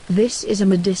This is a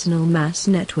Medicinal Mass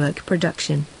Network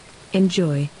production.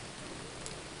 Enjoy.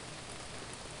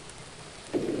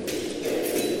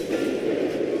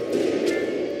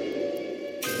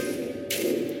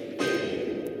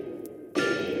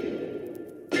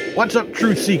 What's up,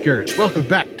 Truth Seekers? Welcome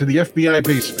back to the FBI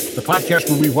Basement, the podcast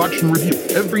where we watch and review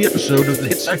every episode of the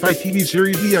hit sci-fi TV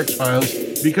series The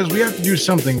X-Files, because we have to do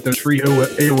something with those free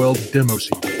AOL demo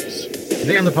CDs.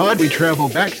 Today on the pod, we travel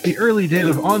back to the early days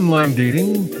of online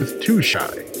dating with Too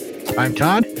Shy. I'm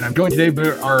Todd, and I'm joined today by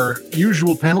our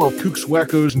usual panel of kooks,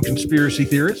 wackos, and conspiracy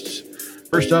theorists.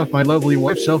 First off, my lovely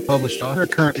wife, self-published author,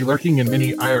 currently lurking in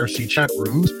many IRC chat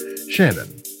rooms,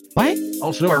 Shannon. What?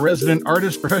 Also, our resident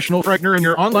artist, professional frightener, and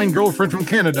your online girlfriend from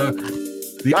Canada,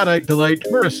 the oddite delight,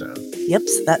 Marissa. Yep,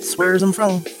 that's where I'm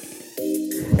from.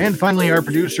 And finally, our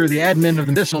producer, the admin of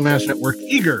the Medicinal Mass Network,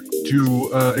 eager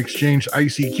to exchange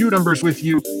ICQ numbers with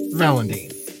you,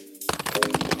 Valentine.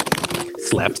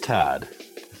 Slapped Todd.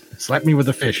 Slap me with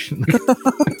a fish.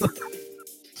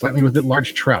 Slap me with a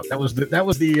large trout. That was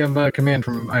the command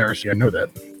from IRC. I know that.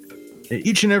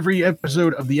 Each and every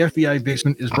episode of the FBI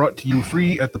Basement is brought to you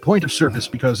free at the point of service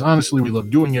because, honestly, we love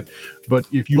doing it. But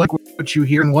if you like what you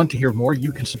hear and want to hear more,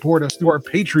 you can support us through our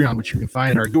Patreon, which you can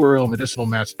find at our URL,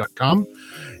 medicinalmass.com.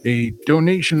 A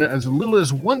donation as little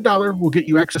as $1 will get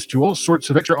you access to all sorts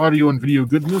of extra audio and video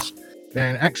goodness,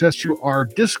 and access to our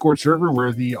Discord server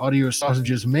where the audio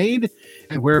sausage is made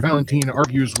and where Valentine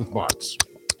argues with bots.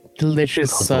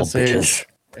 Delicious sausage.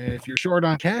 And if you're short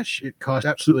on cash, it costs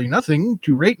absolutely nothing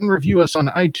to rate and review us on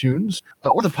iTunes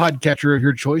or the podcatcher of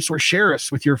your choice, or share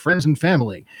us with your friends and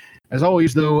family. As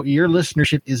always, though, your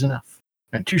listenership is enough.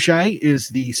 And Too Shy is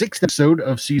the 6th episode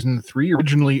of Season 3,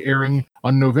 originally airing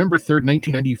on November 3rd,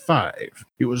 1995.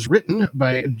 It was written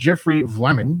by Jeffrey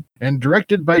Vlaming and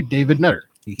directed by David Nutter.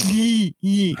 It's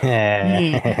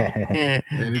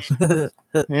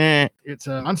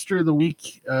a Monster of the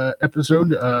Week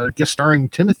episode, guest starring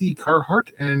Timothy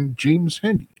Carhart and James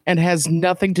Handy. And has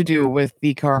nothing to do with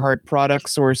the Carhartt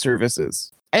products or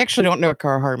services. I actually don't know what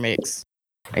Carhartt makes.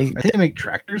 I think they make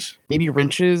tractors. Maybe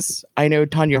wrenches. I know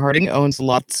Tanya Harding owns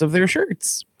lots of their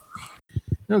shirts.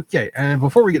 Okay, and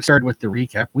before we get started with the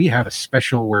recap, we have a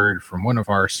special word from one of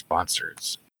our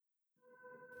sponsors.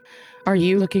 Are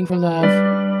you looking for love?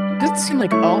 Does it seem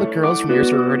like all the girls from your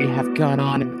sorority have gone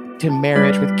on to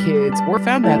marriage with kids, or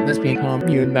found that lesbian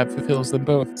commune that fulfills them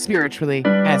both, spiritually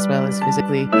as well as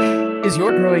physically? Is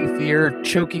your growing fear of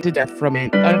choking to death from an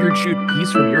underchewed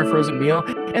piece from your frozen meal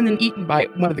and then eaten by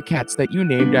one of the cats that you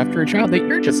named after a child that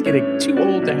you're just getting too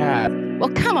old to have?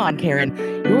 Well, come on, Karen.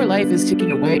 Your life is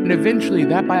ticking away, and eventually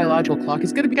that biological clock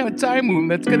is going to become a time womb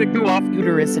that's going to go off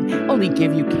uterus and only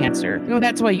give you cancer.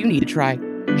 That's why you need to try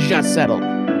Just Settle.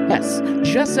 Yes,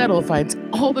 Just Settle finds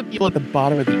all the people at the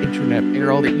bottom of the internet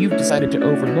barrel that you've decided to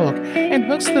overlook and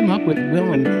hooks them up with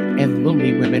willing and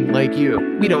lonely women like you.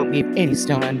 We don't leave any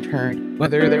stone unturned,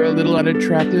 whether they're a little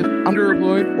unattractive,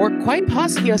 underemployed, or quite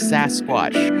possibly a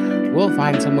Sasquatch. We'll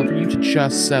find someone for you to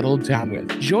just settle down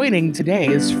with. Joining today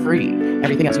is free.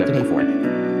 Everything else you have to pay for.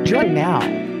 Join now.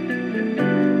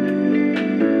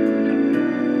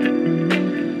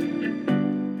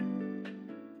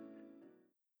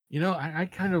 You know, I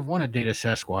kind of want to date a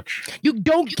Sasquatch. You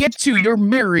don't get to. You're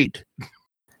married.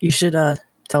 You should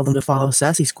tell them to follow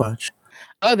Sassy Squatch.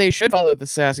 Oh, they should follow the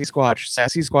Sassy Squatch.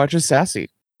 Sassy Squatch is sassy.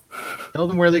 Tell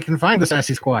them where they can find the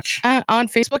Sassy Squatch. On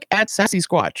Facebook at Sassy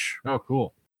Squatch. Oh,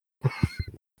 cool.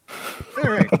 All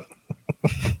right.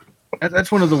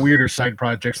 That's one of the weirder side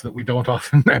projects that we don't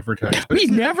often advertise. We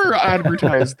never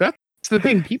advertise. That's the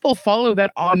thing. People follow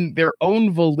that on their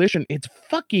own volition. It's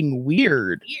fucking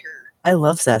weird. I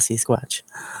love Sassy Squatch.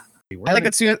 I like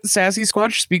that Sassy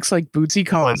Squatch speaks like Bootsy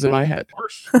Collins in my head.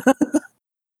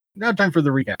 Now time for the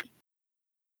recap.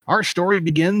 Our story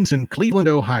begins in Cleveland,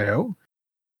 Ohio.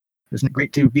 Isn't it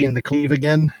great to be in the Cleve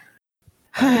again?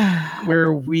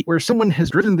 where someone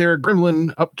has driven their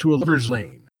gremlin up to a lover's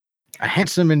lane. A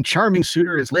handsome and charming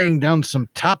suitor is laying down some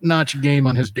top-notch game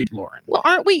on his date, Lauren. Well,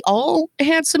 aren't we all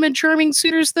handsome and charming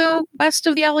suitors, though, west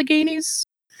of the Alleghenies?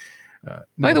 No.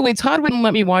 By the way, Todd wouldn't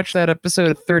let me watch that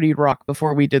episode of 30 Rock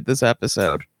before we did this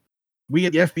episode. We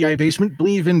at the FBI Basement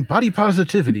believe in body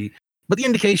positivity, but the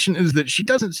indication is that she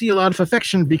doesn't see a lot of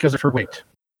affection because of her weight.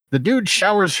 The dude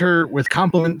showers her with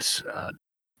compliments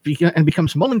and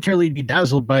becomes momentarily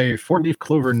bedazzled by a 4-leaf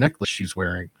clover necklace she's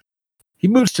wearing. He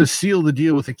moves to seal the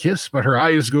deal with a kiss, but her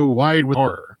eyes go wide with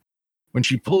horror. When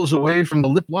she pulls away from the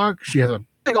lip lock, she has a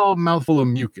big old mouthful of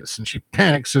mucus, and she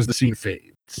panics as the scene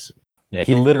fades. Yeah,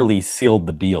 he literally sealed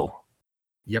the deal.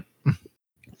 Yep.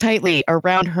 Tightly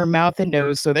around her mouth and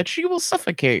nose so that she will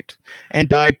suffocate and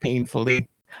die painfully.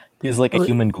 He's like a Well,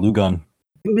 human glue gun.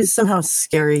 It was somehow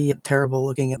scary yet terrible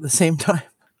looking at the same time.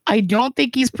 I don't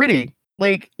think he's pretty.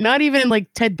 Like, not even in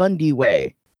like Ted Bundy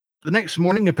way. The next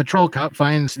morning, a patrol cop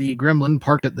finds the gremlin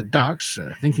parked at the docks.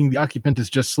 Thinking the occupant is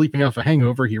just sleeping off a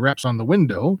hangover, he raps on the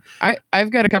window.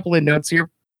 I've got a couple of notes here.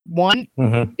 One,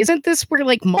 isn't this where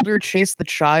like Mulder chased the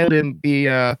child in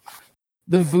the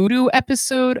voodoo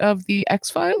episode of the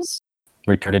X-Files?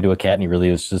 Where he turned into a cat and he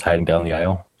really was just hiding down the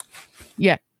aisle.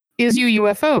 Yeah. Is you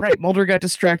UFO? Right. Mulder got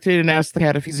distracted and asked the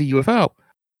cat if he's a UFO.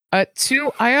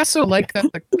 Two, I also like that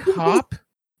the cop,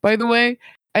 by the way,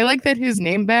 I like that his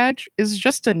name badge is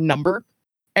just a number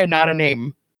and not a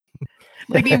name.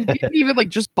 Like, he didn't even like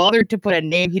just bother to put a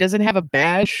name. He doesn't have a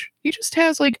badge. He just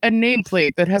has like a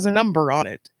nameplate that has a number on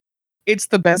it. It's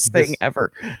the best thing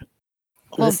ever.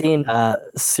 The scene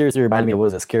seriously reminded me of, what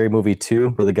was a Scary Movie 2,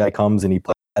 where the guy comes and he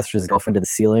plasters his girlfriend to the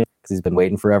ceiling because he's been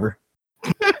waiting forever.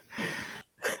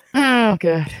 Oh,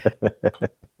 God.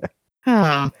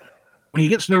 Oh. When he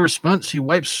gets no response, he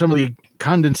wipes some of the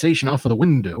condensation off of the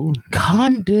window.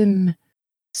 Condensation.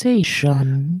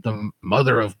 The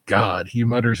mother of God, he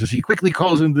mutters as he quickly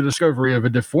calls in the discovery of a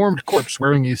deformed corpse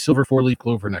wearing a silver four-leaf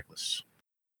clover necklace.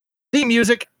 Theme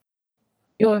music.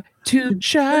 You're too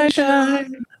shy.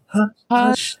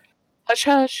 Hush, hush,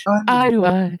 hush.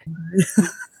 I.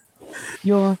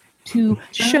 You're too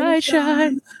shy.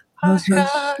 Hush,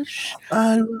 hush.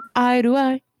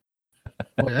 I.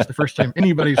 Boy, that's the first time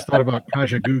anybody's thought about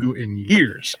Kaja Gugu in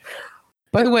years.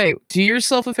 By the way, do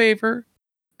yourself a favor.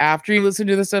 After you listen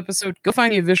to this episode, go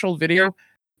find the official video.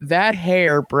 That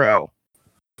hair, bro.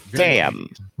 Damn.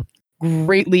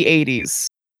 Greatly 80s.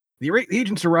 The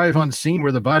agents arrive on scene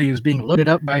where the body is being loaded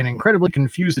up by an incredibly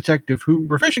confused detective who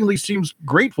refreshingly seems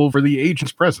grateful for the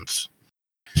agent's presence.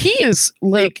 He is,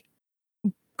 like,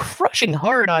 crushing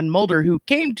hard on Mulder, who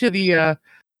came to the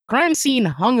crime scene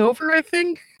hungover, I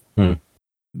think.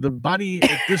 The body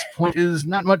at this point is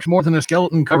not much more than a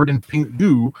skeleton covered in pink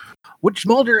goo, which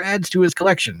Mulder adds to his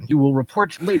collection. He will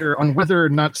report later on whether or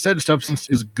not said substance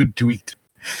is good to eat.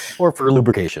 Or for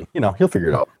lubrication. You know, he'll figure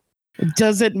it out.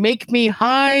 Does it make me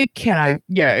high? Can I?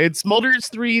 Yeah, it's Mulder's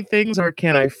 3 things, or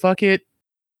can I fuck it,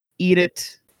 eat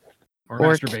it, Or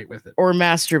masturbate with it. Or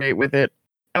masturbate with it.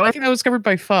 Oh, I think that was covered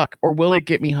by fuck, or will it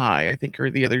get me high? I think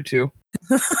are the other 2.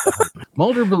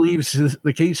 Mulder believes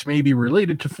the case may be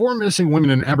related to 4 missing women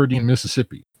in Aberdeen,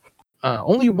 Mississippi.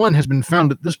 Only one has been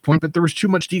found at this point, but there was too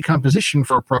much decomposition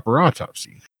for a proper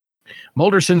autopsy.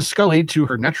 Mulder sends Scully to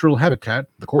her natural habitat,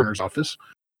 the coroner's office,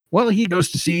 while he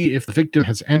goes to see if the victim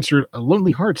has answered a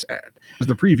Lonely Hearts ad, as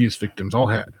the previous victims all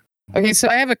had. Okay, so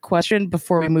I have a question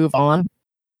before we move on.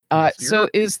 So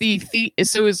is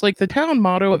like the town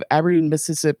motto of Aberdeen,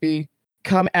 Mississippi,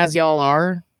 "Come as y'all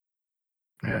are"?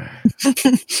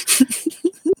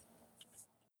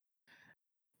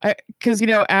 Because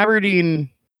Aberdeen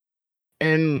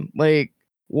and like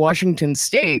Washington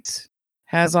State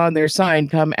has on their sign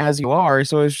 "Come as you are."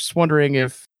 So I was just wondering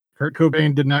if Kurt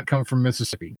Cobain did not come from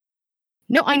Mississippi.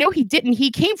 No, I know he didn't.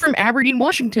 He came from Aberdeen,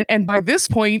 Washington, and by this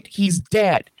point, he's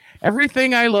dead.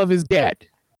 Everything I love is dead.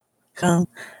 Come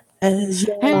as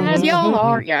y'all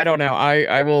are. Yeah, I don't know.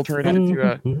 I will turn it into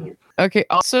a... Okay,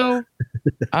 also,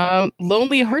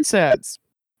 Lonely Hearts ads.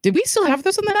 Did we still have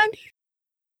those in the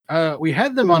 90s? We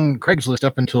had them on Craigslist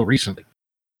up until recently.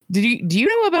 Do you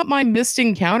know about my missed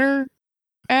encounter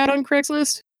ad on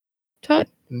Craigslist, Todd?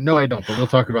 No, I don't, but we'll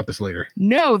talk about this later.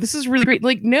 No, this is really great.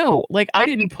 Like, no, like I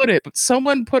didn't put it, but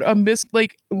someone put a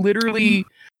literally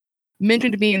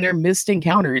mentioned me in their missed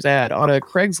encounters ad on a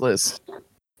Craigslist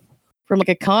from like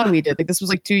a con we did. Like this was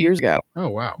like 2 years ago. Oh,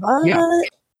 wow. Yeah.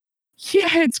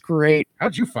 Yeah, it's great.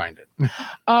 How'd you find it?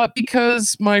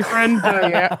 Because my friend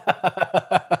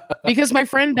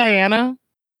Diana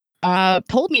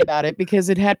told me about it because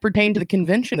it had pertained to the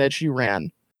convention that she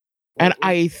ran. And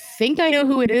I think I know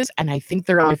who it is, and I think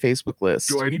they're on my Facebook list.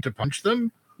 Do I need to punch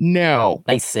them? No.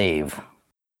 Nice save.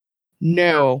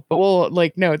 No. But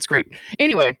no, it's great.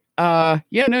 Anyway,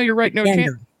 you're right.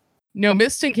 No,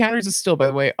 Missed Encounters is still, by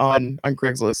the way, on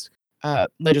Craigslist.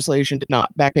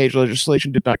 Backpage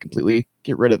legislation did not completely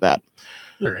get rid of that.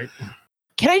 All right.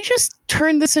 Can I just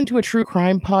turn this into a true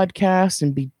crime podcast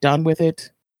and be done with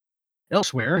it?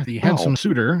 Elsewhere, the handsome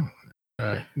suitor,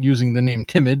 using the name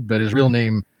Timid, but his real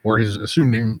name, or his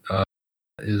assumed name,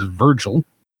 is Virgil,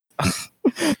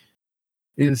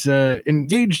 is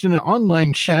engaged in an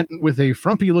online chat with a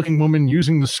frumpy-looking woman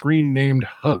using the screen named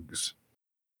Hugs,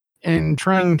 and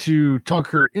trying to talk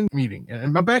her in the meeting.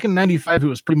 And back in 95, it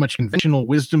was pretty much conventional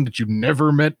wisdom that you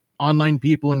never met online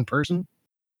people in person.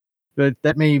 but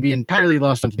that may be entirely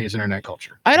lost on today's internet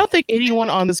culture. I don't think anyone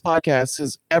on this podcast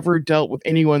has ever dealt with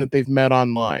anyone that they've met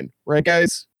online. Right,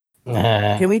 guys?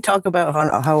 Can we talk about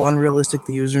how unrealistic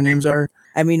the usernames are?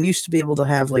 I mean, we used to be able to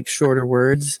have like shorter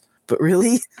words, but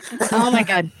really? Oh my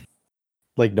god.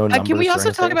 Like no numbers. Can we or also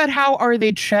talk anything? about how are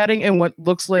they chatting in what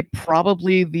looks like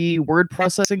probably the word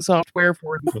processing software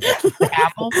for the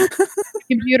Apple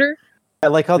computer? I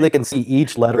like how they can see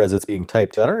each letter as it's being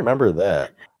typed. I don't remember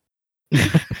that.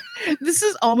 This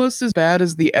is almost as bad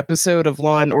as the episode of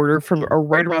Law and Order from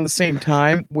right around the same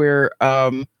time where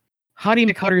Hottie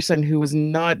McHutterson, who was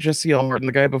not Jesse Elmore,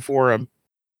 the guy before him,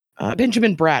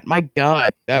 Benjamin Bratt. My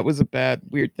God, that was a bad,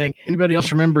 weird thing. Anybody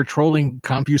else remember trolling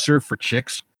CompuServe for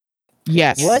chicks?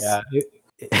 Yes. What?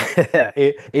 Yeah,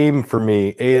 aim for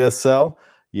me. ASL.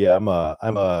 Yeah, I'm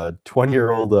a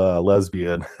 20-year-old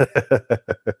lesbian.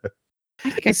 I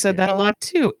think I said that a lot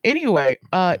too. Anyway,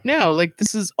 no, like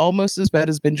this is almost as bad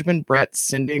as Benjamin Bratt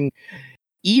sending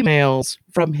emails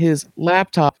from his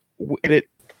laptop, and it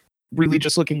really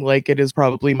just looking like it is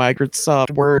probably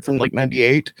Microsoft Word from like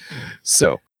 '98.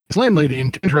 So His landlady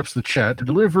interrupts the chat to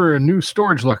deliver a new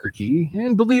storage locker key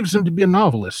and believes him to be a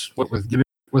novelist, what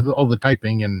with all the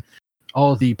typing and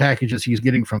all the packages he's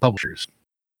getting from publishers.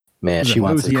 Man, He's she a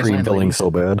wants nosy a ass cream landlady. filling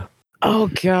so bad. oh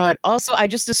god. Also, I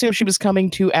just assumed she was coming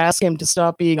to ask him to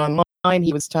stop being online.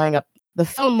 He was tying up the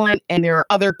phone line, and there are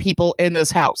other people in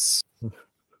this house.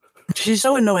 She's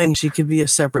so annoying. She could be a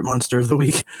separate monster of the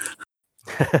week.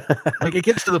 Like, it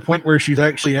gets to the point where she's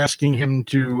actually asking him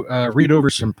to read over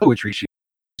some poetry she's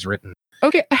written.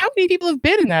 Okay, how many people have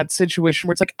been in that situation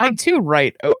where it's like, I too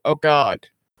write? Oh god.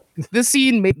 This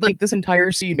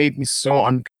entire scene made me so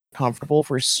uncomfortable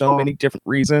for so many different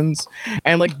reasons.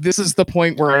 And like, this is the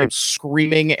point where I'm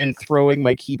screaming and throwing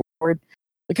my keyboard.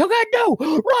 Like, oh god, no!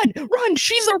 Run!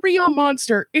 She's a real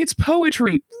monster! It's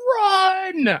poetry!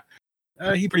 Run!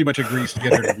 He pretty much agrees to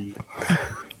get her to be.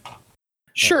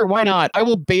 Sure, why not? I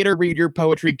will bait her read your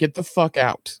poetry. Get the fuck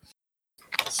out.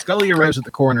 Scully arrives at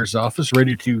the coroner's office,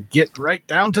 ready to get right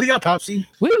down to the autopsy.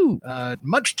 Woo!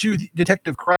 Much to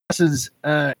Detective Cross's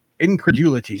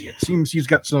incredulity, it seems he's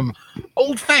got some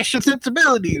old-fashioned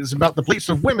sensibilities about the place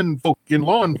of women folk in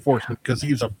law enforcement because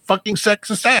he's a fucking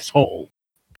sexist asshole.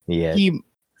 Yeah,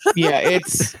 Yeah,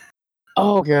 it's...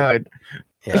 Oh, God.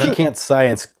 yeah, she can't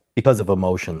science because of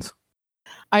emotions.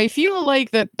 I feel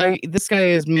like that this guy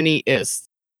is mini-ist.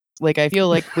 Like, I feel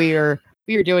like we are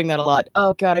doing that a lot.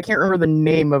 Oh, God, I can't remember the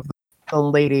name of the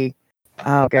lady.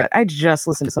 Oh, God, I just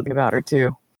listened to something about her,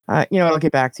 too. You know what, I'll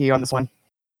get back to you on this one.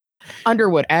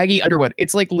 Underwood, Aggie Underwood.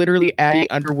 It's like literally Aggie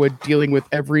Underwood dealing with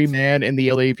every man in the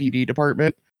LAPD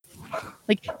department.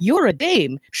 Like, you're a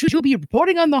dame. Should you be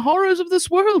reporting on the horrors of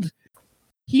this world?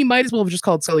 He might as well have just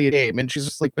called Sully a dame. And she's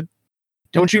just like, but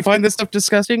don't you find this stuff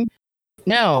disgusting?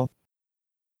 No,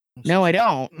 I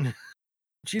don't.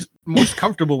 She's most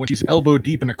comfortable when she's elbow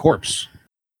deep in a corpse.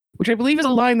 Which I believe is a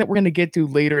line that we're going to get to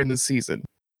later in the season.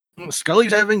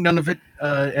 Scully's having none of it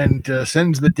and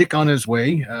sends the dick on his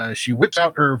way. She whips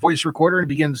out her voice recorder and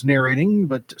begins narrating,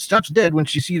 but stops dead when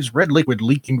she sees red liquid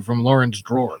leaking from Lauren's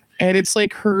drawer. And it's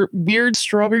like her weird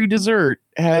strawberry dessert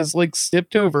has like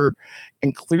sipped over,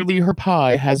 and clearly her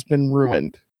pie has been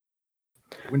ruined.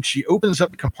 When she opens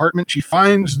up the compartment, she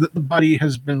finds that the body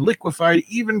has been liquefied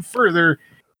even further,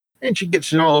 and she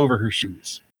gets it all over her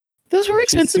shoes. Those were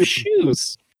expensive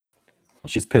shoes.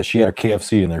 She's pissed. She had a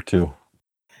KFC in there too.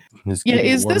 Yeah,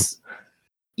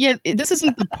 this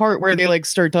isn't the part where they like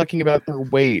start talking about their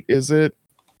weight, is it?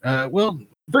 Well,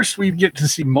 first we get to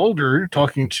see Mulder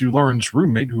talking to Lauren's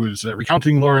roommate, who is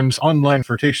recounting Lauren's online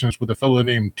flirtations with a fellow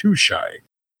named Too Shy,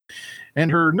 and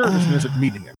her nervousness at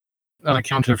meeting him on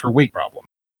account of her weight problem.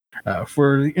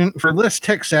 For less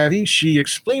tech savvy, she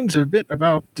explains a bit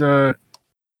about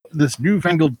this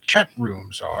newfangled chat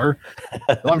rooms are.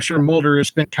 Well, I'm sure Mulder has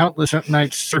spent countless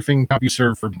nights surfing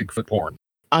CompuServe for Bigfoot porn.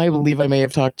 I believe I may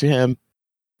have talked to him.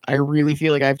 I really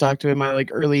feel like I've talked to him in my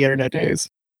like early internet days.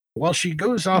 While she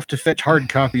goes off to fetch hard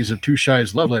copies of Too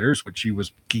Shy's love letters, which she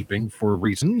was keeping for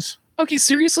reasons. Okay,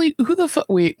 seriously? Who the fuck?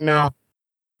 Wait, no.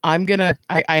 I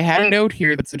had a note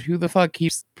here that said who the fuck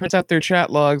prints out their chat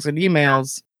logs and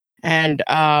emails, and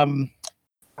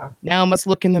now must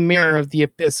look in the mirror of the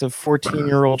abyss of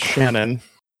 14-year-old Shannon.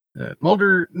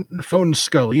 Mulder phones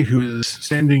Scully, who is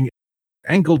standing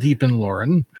ankle deep in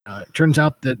Lauren. It turns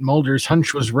out that Mulder's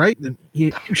hunch was right, that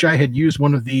Too Shy had used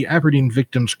one of the Aberdeen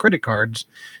victim's credit cards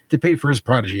to pay for his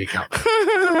Prodigy account.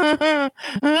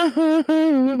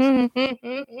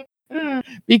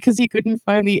 Because he couldn't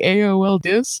find the AOL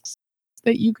discs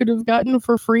that you could have gotten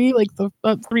for free, like the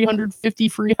 350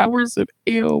 free hours of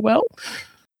AOL.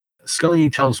 Scully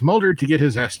tells Mulder to get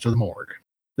his ass to the morgue.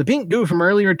 The pink goo from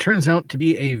earlier turns out to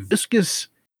be a viscous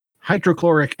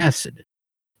hydrochloric acid.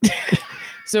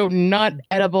 So not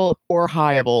edible or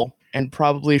highable, and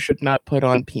probably should not put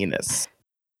on penis.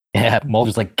 Yeah,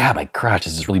 Mulder's like, God, my crotch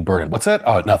is just really burning. What's that?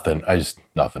 Oh, nothing.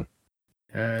 Nothing.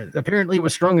 Apparently it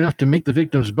was strong enough to make the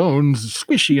victim's bones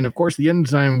squishy, and of course the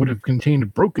enzyme would have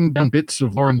contained broken down bits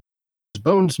of Lauren's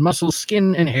bones, muscles,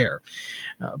 skin, and hair.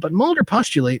 But Mulder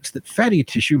postulates that fatty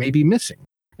tissue may be missing,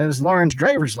 as Lauren's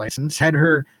driver's license had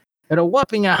her at a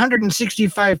whopping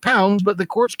 165 pounds, but the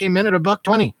corpse came in at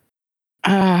 $120.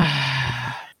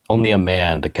 Only a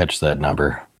man to catch that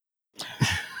number.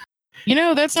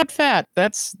 That's not fat.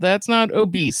 That's not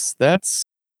obese. That's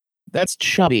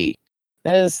chubby.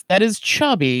 That is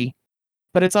chubby,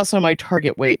 but it's also my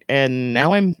target weight, and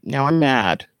now I'm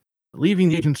mad. Leaving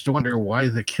the agents to wonder why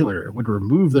the killer would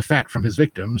remove the fat from his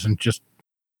victims and just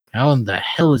how in the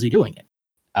hell is he doing it?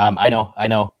 I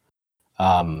know.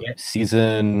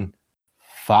 Season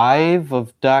 5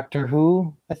 of Doctor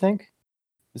Who, I think.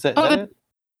 Is that it?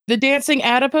 The dancing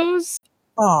adipose?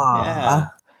 Aww. Yeah.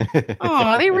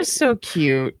 Aw, they were so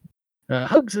cute.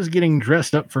 Hugs is getting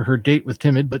dressed up for her date with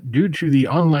Timid, but due to the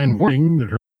online warning that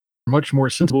her much more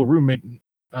sensible roommate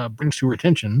brings to her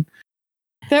attention,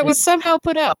 That was somehow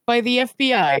put out by the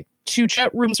FBI to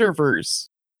chat room servers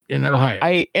in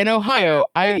Ohio.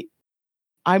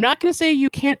 I'm not going to say you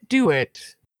can't do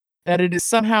it, that it is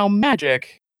somehow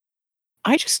magic.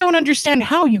 I just don't understand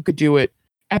how you could do it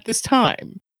at this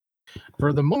time.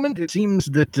 For the moment, it seems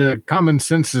that common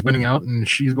sense is winning out, and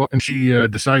she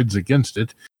decides against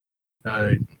it.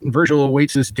 Virgil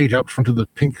awaits his date out front of the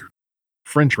pink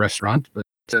French restaurant, but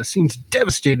seems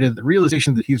devastated at the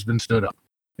realization that he's been stood up.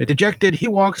 Dejected, he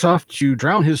walks off to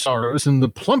drown his sorrows in the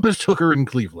plumpest hooker in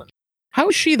Cleveland. How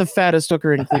is she the fattest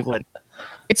hooker in Cleveland?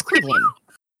 It's Cleveland.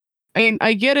 I mean,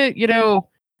 I get it,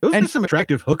 Those And- are some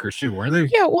attractive hookers too, weren't they?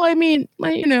 Yeah, well, I mean,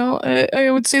 I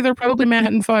would say they're probably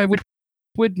Manhattan 5, which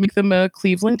would make them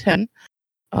Cleveland 10.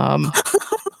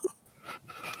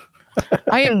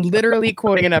 I am literally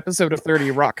quoting an episode of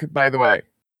 30 Rock, by the way.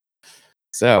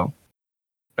 So,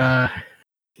 But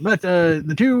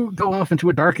the two go off into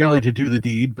a dark alley to do the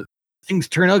deed, but things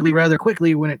turn ugly rather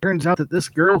quickly when it turns out that this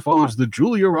girl follows the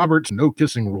Julia Roberts no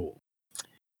kissing rule.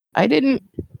 okay,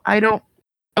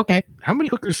 How many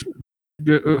hookers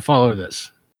follow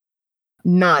this?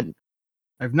 none.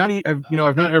 I've not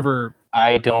ever.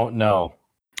 I don't know.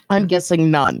 I'm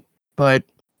guessing none, but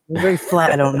Very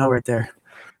flat. I don't know right there.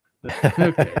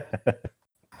 Okay.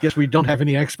 Guess we don't have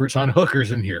any experts on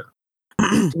hookers in here.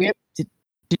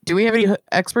 do we have any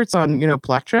experts on,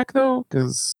 blackjack, though?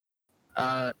 Because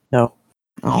No.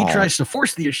 He tries to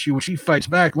force the issue, which she fights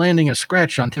back, landing a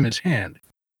scratch on Tim's hand.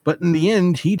 But in the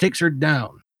end, he takes her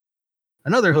down.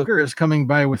 Another hooker is coming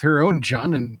by with her own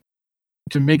John and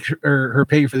to make her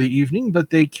pay for the evening, but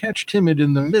they catch Timid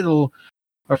in the middle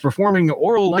of performing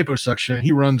oral liposuction.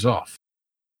 He runs off.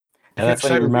 And that's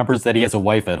when he remembers that he has a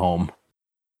wife at home.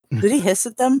 Did he hiss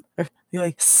at them? Or be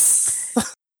like,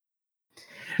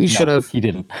 he should have. He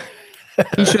didn't.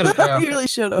 He should have. he really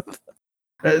should have.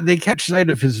 They catch sight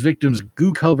of his victim's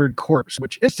goo-covered corpse,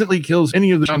 which instantly kills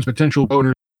any of the John's potential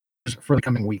boners for the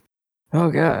coming week. Oh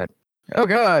god. Oh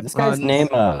god. This guy's name,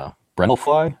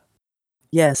 Brindlefly?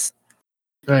 Yes.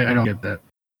 I don't get that.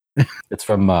 It's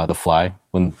from The Fly.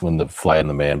 When the fly and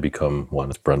the man become one,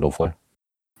 it's Brindlefly.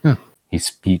 Huh.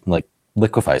 He like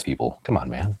liquefies people. Come on,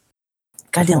 man.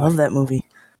 God, I love that movie.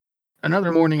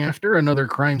 Another morning after another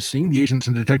crime scene, the agents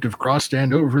and Detective Cross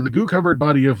stand over the goo-covered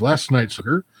body of last night's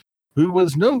hooker, who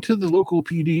was known to the local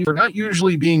PD for not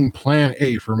usually being Plan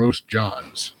A for most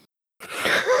Johns.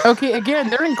 Okay, again,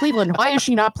 they're in Cleveland. Why is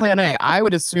she not Plan A? I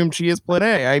would assume she is Plan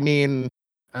A. I mean,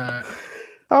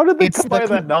 How did they It's come by the-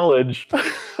 that knowledge?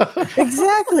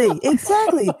 Exactly.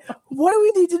 Why do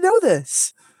we need to know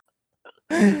this?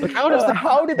 Like,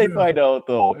 how did they find out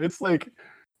though? It's like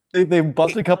they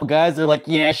busted a couple guys. They're like,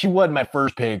 yeah, she wasn't my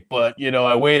first pick, but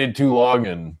I waited too long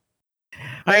and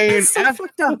It's so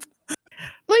fucked up.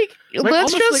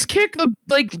 let's almost just kick the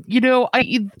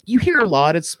you hear a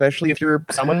lot, especially if you're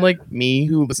someone like me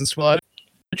who listens to a lot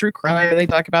of true crime, and they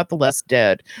talk about the less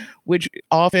dead, which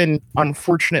often,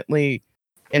 unfortunately,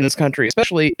 in this country,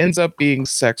 especially, ends up being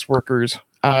sex workers,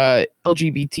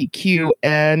 LGBTQ,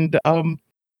 and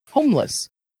homeless,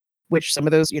 which some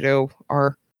of those,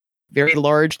 are very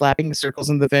large lapping circles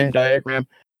in the Venn diagram.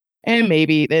 And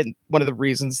maybe then one of the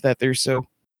reasons that they're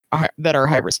that are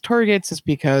high risk targets is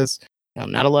because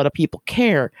not a lot of people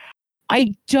care.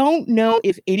 I don't know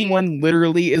if anyone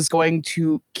literally is going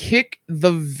to kick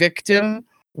the victim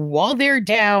while they're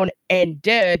down and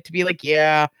dead to be like,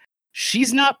 yeah,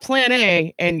 she's not plan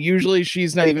A, and usually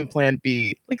she's not even plan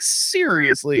B. Like,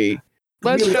 seriously.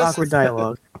 Really awkward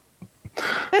dialogue.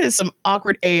 That is some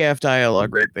awkward AF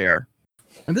dialogue right there.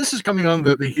 And this is coming on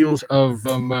the heels of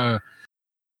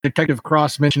Detective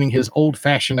Cross mentioning his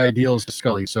old-fashioned ideals to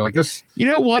Scully. So I guess... You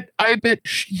know what? I bet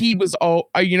he was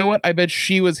you know what? I bet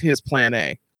she was his plan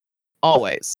A.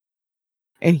 Always.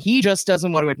 And he just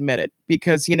doesn't want to admit it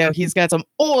because, he's got some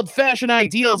old-fashioned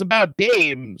ideals about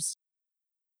dames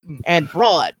and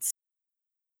broads.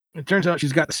 It turns out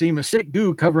she's got the same acidic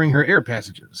goo covering her air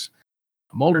passages.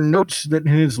 Mulder notes that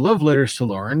in his love letters to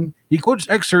Lauren, he quotes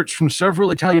excerpts from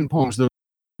several Italian poems, though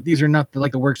these are not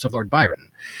like the works of Lord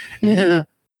Byron. Yeah.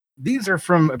 These are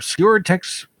from obscure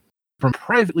texts from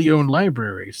privately owned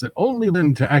libraries that only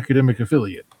lend to academic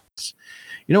affiliates.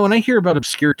 When I hear about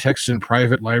obscure texts in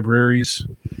private libraries,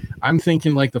 I'm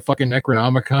thinking like the fucking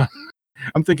Necronomicon.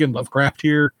 I'm thinking Lovecraft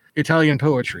here, Italian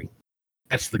poetry.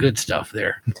 That's the good stuff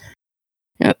there.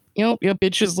 Yep,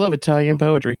 bitches love Italian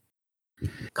poetry.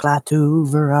 Clatu,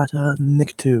 verata,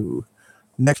 nictu.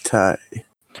 Necktie.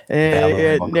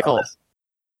 Nichols.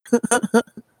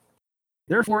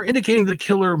 Therefore, indicating the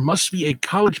killer must be a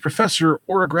college professor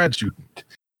or a grad student.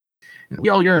 And we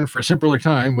all yearn for a simpler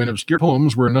time when obscure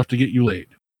poems were enough to get you laid.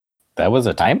 That was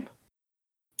a time?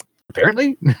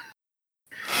 Apparently.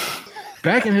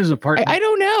 Back in his apartment... I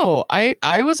don't know.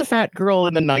 I was a fat girl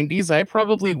in the 90s. I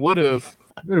probably would have...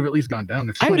 I would have at least gone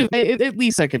down. I would have at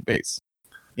least second base.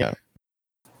 Yeah.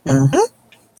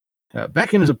 Mm-hmm.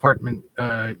 Back in his apartment,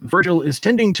 Virgil is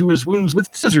tending to his wounds with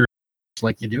scissors,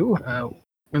 like you do,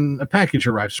 when a package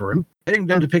arrives for him. Heading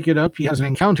down to pick it up, he has an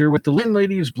encounter with the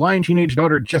landlady's blind teenage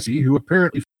daughter, Jessie, who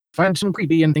apparently finds him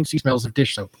creepy and thinks he smells of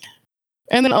dish soap.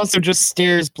 And then also just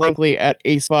stares blankly at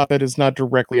a spot that is not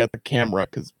directly at the camera,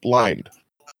 because blind.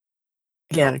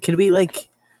 Yeah, could we,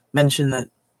 mention that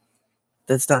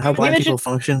that's not how blind people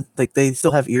function? Like, they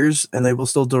still have ears, and they will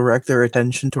still direct their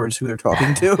attention towards who they're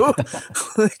talking to.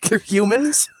 They're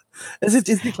humans. She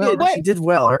did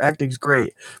well. Her acting's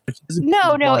great. But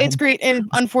no, it's great. And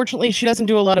unfortunately, she doesn't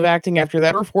do a lot of acting after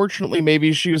that. Or fortunately,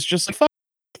 maybe she was just like, fuck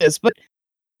this. But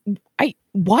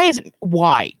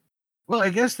why? Well, I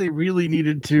guess they really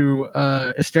needed to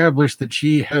establish that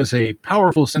she has a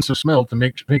powerful sense of smell to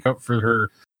make up for her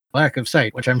lack of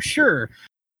sight, which I'm sure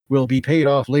will be paid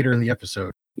off later in the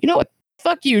episode. You know what?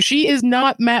 Fuck you. She is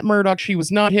not Matt Murdock. She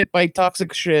was not hit by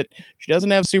toxic shit. She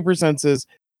doesn't have super senses.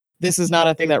 This is not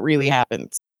a thing that really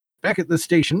happens. Back at the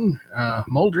station,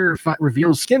 Mulder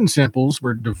reveals skin samples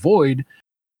were devoid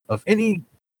of any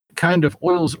kind of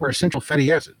oils or essential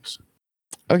fatty acids.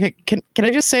 Okay, can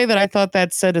I just say that I thought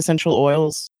that said essential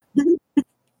oils?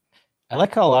 I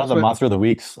like how a lot of the Monster of the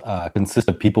Weeks consist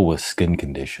of people with skin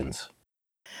conditions.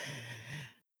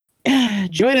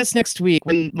 Join us next week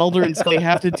when Mulder and Scully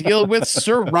have to deal with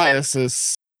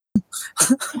psoriasis.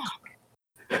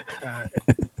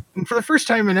 And for the first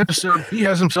time in episode, he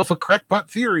has himself a crackpot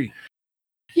theory.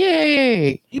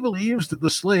 Yay! He believes that the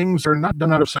slings are not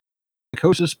done out of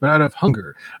psychosis, but out of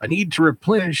hunger, a need to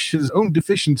replenish his own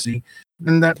deficiency,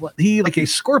 and that he, like a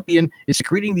scorpion, is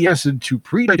secreting the acid to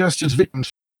pre-digest his victim's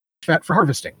fat for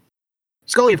harvesting.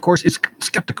 Scully, of course, is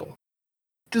skeptical.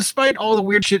 Despite all the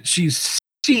weird shit she's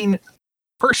seen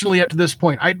personally up to this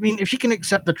point, I mean, if she can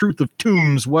accept the truth of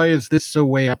tombs, why is this so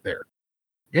way up there?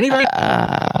 Anybody?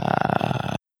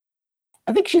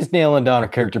 I think she's nailing down her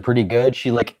character pretty good.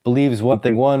 She believes one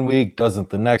thing one week, doesn't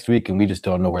the next week, and we just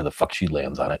don't know where the fuck she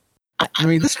lands on it. I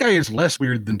mean, this guy is less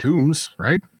weird than Toombs,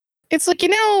 right? It's like,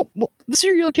 the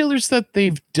serial killers that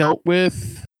they've dealt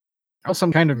with are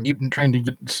some kind of mutant trying to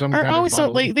get some kind always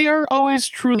of bottle. they are always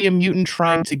truly a mutant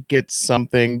trying to get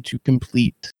something to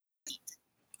complete.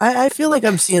 I feel like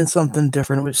I'm seeing something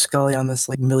different with Scully on this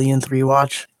millionth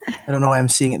rewatch. I don't know why I'm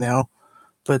seeing it now,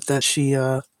 but that she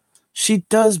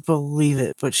does believe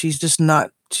it, but she's just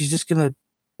gonna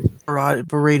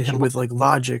berate him with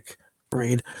logic.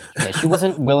 Braid. Yeah, she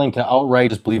wasn't willing to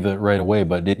outright just believe it right away,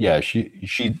 but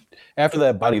she after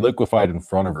that body liquefied in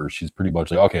front of her, she's pretty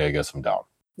much like, okay, I guess I'm down.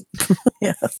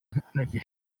 Yeah.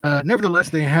 Nevertheless,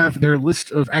 they have their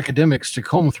list of academics to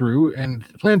comb through and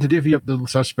plan to divvy up the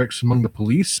suspects among the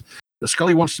police.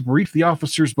 Scully wants to brief the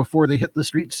officers before they hit the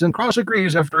streets, and Cross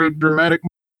agrees after a dramatic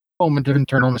moment of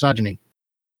internal misogyny.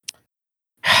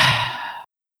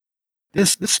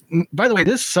 This, by the way,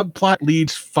 this subplot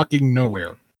leads fucking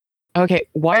nowhere. Okay,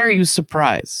 why are you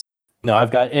surprised? No,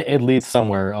 I've got it leads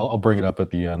somewhere. I'll bring it up at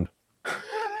the end.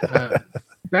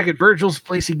 Back at Virgil's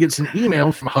place, he gets an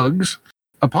email from Hugs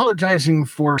apologizing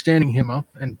for standing him up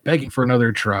and begging for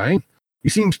another try. He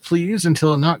seems pleased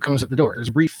until a knock comes at the door. There's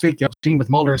a brief fake-out scene with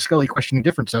Mulder and Scully questioning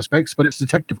different suspects, but it's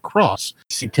Detective Cross,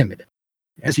 see Timid.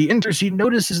 As he enters, he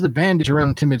notices the bandage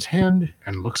around Timid's hand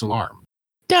and looks alarmed.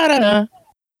 Da-da-da.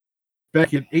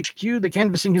 Back at HQ, the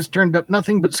canvassing has turned up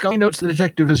nothing, but Scully notes the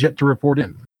detective has yet to report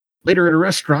in. Later at a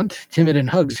restaurant, Timid and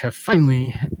Hugs have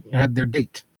finally had their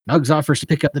date. Hugs offers to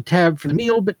pick up the tab for the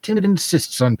meal, but Timid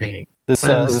insists on paying. This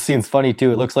scene's funny,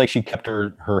 too. It looks like she kept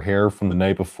her hair from the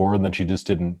night before, and then she just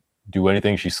didn't do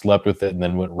anything. She slept with it and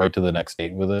then went right to the next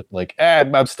date with it. Like,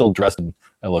 I'm still dressed and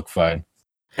I look fine.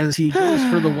 As he goes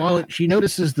for the wallet, she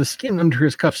notices the skin under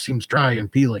his cuff seems dry and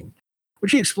peeling,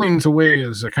 which he explains away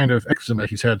as a kind of eczema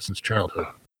he's had since childhood.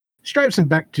 She drives him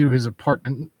back to his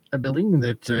apartment, a building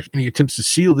that and he attempts to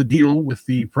seal the deal with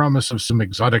the promise of some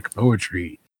exotic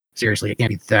poetry. Seriously, it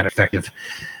can't be that effective.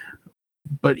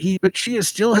 But she is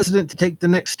still hesitant to take the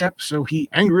next step, so he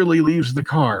angrily leaves the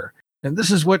car. And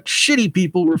this is what shitty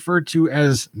people refer to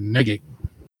as negging.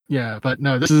 Yeah, but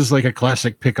no, this is like a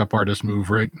classic pickup artist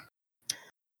move, right?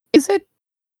 Is it?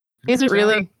 Is it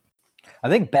really? I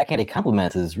think backhanded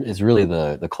compliments is really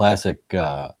the classic.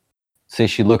 Say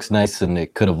she looks nice and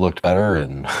it could have looked better,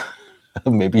 and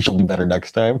maybe she'll do better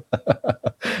next time.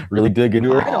 Really dig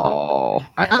into her. Oh.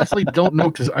 I honestly don't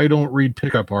know because I don't read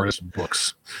pickup artist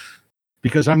books.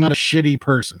 Because I'm not a shitty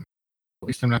person. At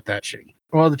least I'm not that shitty.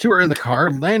 While the two are in the car,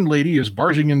 landlady is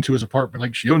barging into his apartment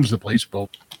like she owns the place. Well,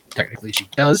 technically she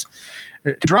does.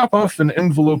 To drop off an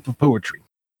envelope of poetry.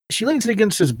 She leans it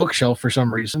against his bookshelf for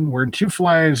some reason, where two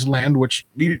flies land, which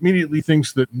immediately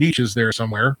thinks that Nietzsche's there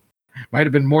somewhere. Might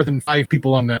have been more than 5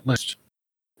 people on that list.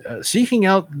 Seeking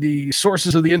out the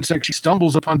sources of the insect, she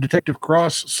stumbles upon Detective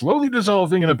Cross, slowly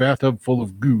dissolving in a bathtub full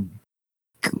of goo.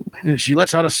 She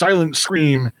lets out a silent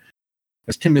scream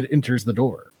as Timid enters the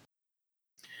door.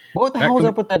 What the hell was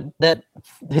up with that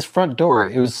his front door?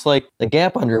 It was like the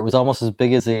gap under it was almost as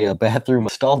big as a bathroom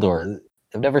stall door.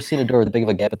 I've never seen a door with a big of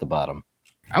a gap at the bottom.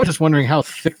 I was just wondering how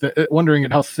thick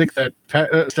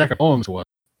that stack of poems was.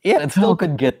 Yeah, it still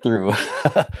couldn't get through.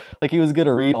 Like he was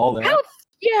gonna read all that.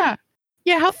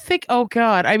 Yeah, how thick? Oh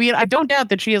God! I mean, I don't doubt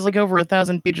that she has like over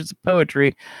 1,000 pages of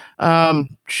poetry.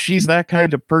 She's that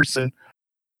kind of person.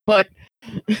 But,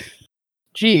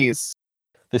 geez,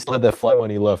 They still had that fly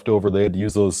money left over. They had to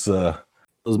use those.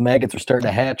 Those maggots are starting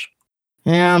to hatch.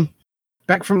 yeah.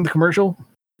 Back from the commercial,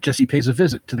 Jessie pays a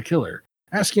visit to the killer,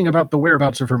 asking about the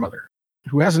whereabouts of her mother,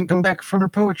 who hasn't come back from her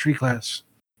poetry class.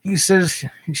 He says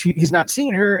he's not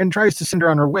seen her and tries to send her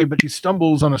on her way, but she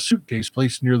stumbles on a suitcase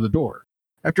placed near the door.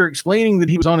 After explaining that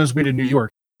he was on his way to New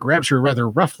York, he grabs her rather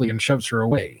roughly and shoves her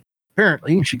away.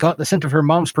 Apparently, she caught the scent of her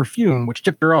mom's perfume, which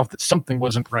tipped her off that something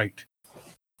wasn't right.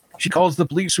 She calls the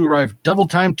police, who arrive double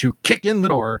time to kick in the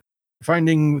door,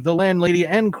 finding the landlady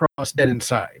and Cross dead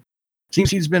inside. Seems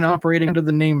he's been operating under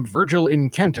the name Virgil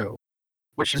Incanto,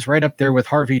 which is right up there with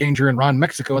Harvey Danger and Ron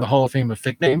Mexico in the Hall of Fame of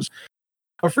fake names,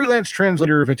 a freelance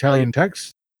translator of Italian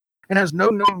text, and has no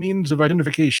known means of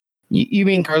identification. You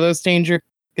mean Carlos Danger?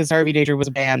 Because Harvey Danger was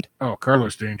a band. Oh,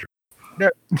 Carlos Danger.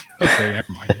 Okay,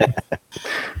 never mind.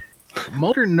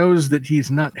 Mulder knows that he's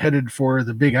not headed for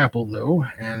the Big Apple, though,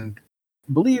 and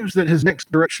believes that his next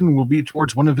direction will be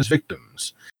towards one of his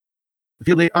victims. The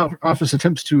field office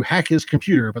attempts to hack his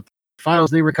computer, but the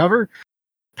files they recover,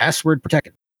 password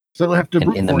protected. So they'll have to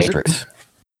brute In the force Matrix. it.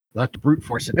 They'll have to brute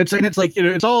force it. It's like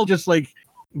it's all just like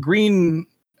green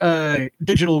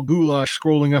digital goulash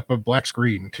scrolling up a black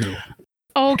screen too.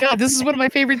 Oh God, this is one of my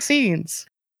favorite scenes.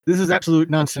 This is absolute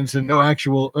nonsense and no one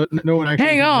actually.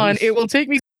 Hang on, knows. it will take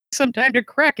me some time to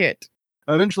crack it.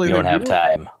 Eventually, You don't have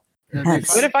time.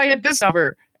 What if I hit this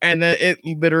number and then it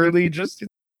literally just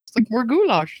it's like more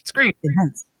goulash? It's great.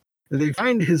 They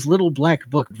find his little black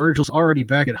book. Virgil's already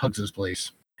back at Hugs's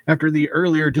place. After the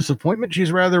earlier disappointment,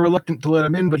 she's rather reluctant to let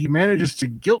him in, but he manages to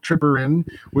guilt trip her in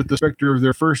with the specter of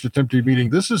their first attempted meeting.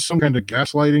 This is some kind of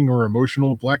gaslighting or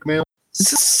emotional blackmail.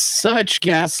 This is such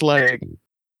gaslighting.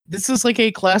 This is like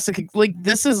a classic, like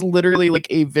this is literally like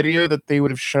a video that they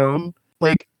would have shown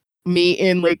like me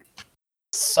in like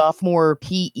sophomore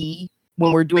PE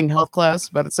when we're doing health class,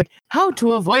 but it's like how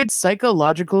to avoid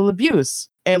psychological abuse.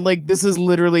 And like this is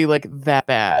literally like that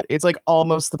bad. It's like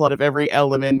almost the plot of every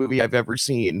Element movie I've ever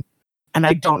seen. And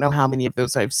I don't know how many of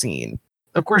those I've seen.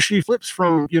 Of course, she flips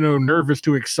from, nervous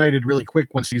to excited really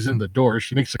quick once he's in the door.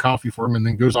 She makes a coffee for him and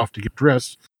then goes off to get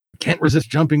dressed. Can't resist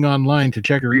jumping online to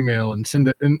check her email and send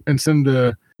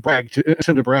a brag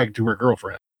to her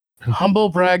girlfriend. Humble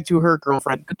brag to her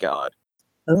girlfriend. Good God.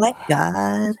 Oh my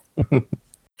God.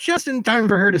 Just in time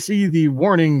for her to see the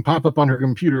warning pop up on her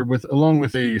computer along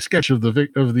with a sketch of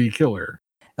the killer.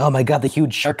 Oh my God, the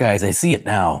huge shark eyes. I see it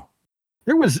now.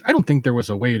 I don't think there was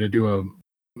a way to do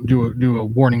a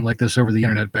warning like this over the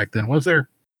internet back then, was there?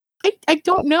 I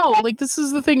don't know. Like, this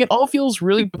is the thing. It all feels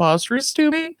really preposterous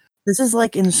to me. This is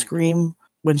like in Scream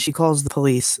when she calls the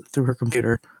police through her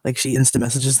computer. Like, she instant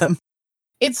messages them.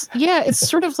 It's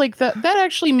sort of like that. That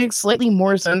actually makes slightly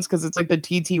more sense because it's like the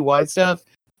TTY stuff,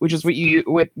 which is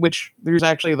which there's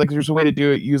actually like there's a way to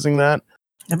do it using that.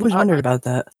 I've always wondered about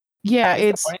that. Yeah,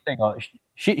 That's the funny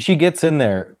thing. She gets in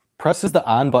there, presses the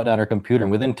on button on her computer,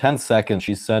 and within 10 seconds,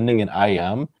 she's sending an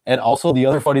IM. And also, the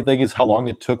other funny thing is how long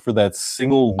it took for that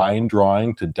single line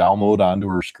drawing to download onto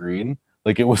her screen.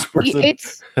 Like, it was worth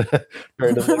it's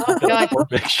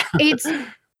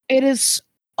it is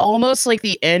almost like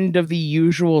the end of The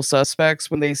Usual Suspects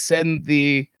when they send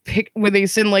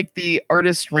like the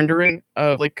artist rendering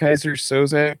of like Kaiser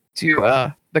Soze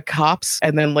to the cops,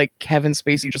 and then like Kevin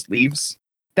Spacey just leaves.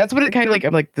 That's what it kind of like.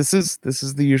 I'm like, this is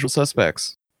The Usual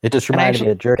Suspects. It just reminded me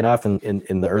of jerking off in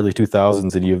the early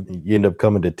 2000s, and you end up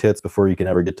coming to tits before you can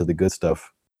ever get to the good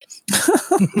stuff.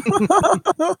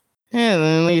 And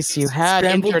at least you had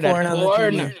Scrambled internet porn on the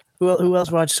porn. TV. Who else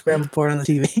watched scrambled porn on the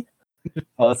TV?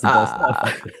 Oh, that's the best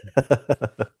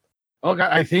stuff. Oh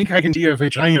God, I think I can see a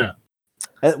vagina.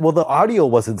 Well, the audio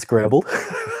wasn't scrambled.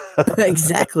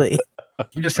 Exactly.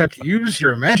 You just have to use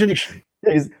your imagination.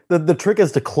 The trick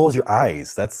is to close your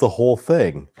eyes. That's the whole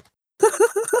thing.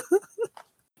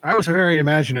 I was a very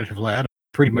imaginative lad.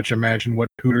 Pretty much imagined what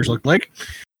Hooters looked like.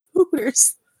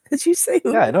 Hooters? Did you say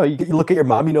Hooters? Yeah, I know. You look at your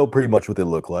mom, you know pretty much what they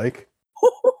look like.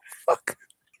 Oh, fuck.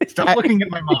 Stop looking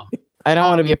at my mom. I don't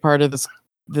want to be a part of this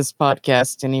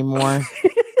podcast anymore.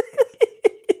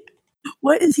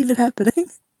 What is even happening?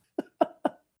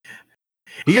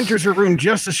 He enters her room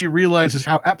just as she realizes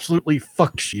how absolutely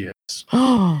fucked she is.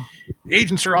 The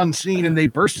agents are on scene and they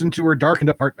burst into her darkened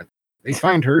apartment. They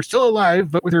find her still alive,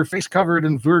 but with her face covered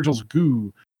in Virgil's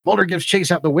goo. Mulder gives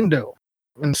chase out the window,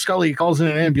 and Scully calls in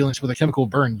an ambulance with a chemical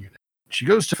burn unit. She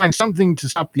goes to find something to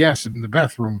stop the acid in the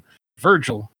bathroom.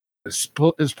 Virgil is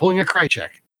pulling a cry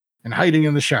check and hiding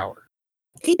in the shower.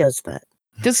 He does that.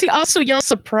 Does he also yell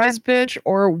 "surprise, bitch"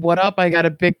 or "what up? I got a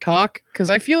big cock"?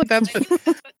 Because I feel like that's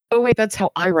what. Oh wait, that's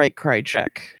how I write cry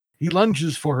check. He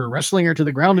lunges for her, wrestling her to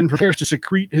the ground, and prepares to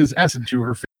secrete his acid to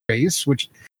her face. Which,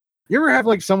 you ever have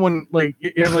like someone like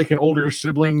you have like an older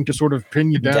sibling to sort of pin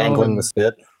you down, Dangling the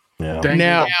spit. Yeah.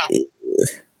 No,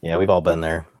 Yeah, we've all been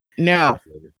there. no.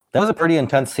 That was a pretty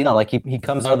intense scene. Like he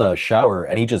comes out of the shower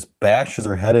and he just bashes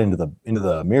her head into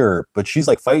the mirror, but she's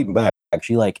like fighting back.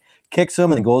 She like kicks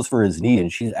him and goes for his knee,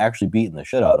 and she's actually beating the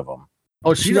shit out of him.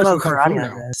 Oh, she knows knows karate kung fu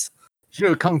now. does. She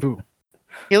knows kung fu.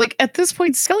 Yeah, like at this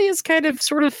point, Scully is kind of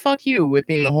sort of fuck you with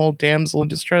being the whole damsel in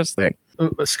distress thing.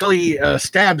 Scully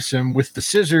stabs him with the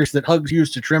scissors that Hugs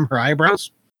used to trim her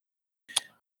eyebrows.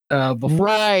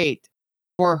 Right.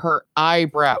 For her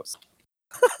eyebrows.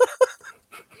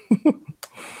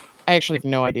 I actually have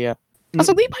no idea.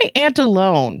 Also, leave my aunt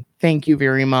alone. Thank you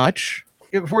very much.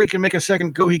 Before he can make a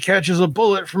second go, he catches a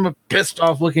bullet from a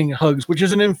pissed-off-looking Hugs, which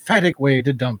is an emphatic way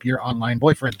to dump your online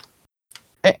boyfriend.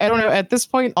 I don't know. At this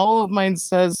point, all of mine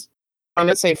says, I'm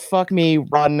going to say, fuck me,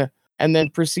 run, and then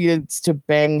proceeded to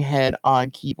bang head on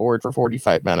keyboard for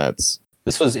 45 minutes.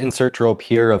 This was insert trope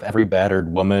here of every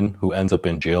battered woman who ends up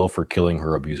in jail for killing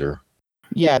her abuser.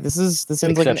 Yeah, this seems like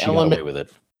an Except she got element. away with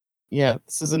it. Yeah,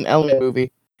 this is an element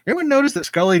movie. Anyone notice that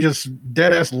Scully just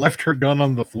dead-ass left her gun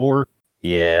on the floor?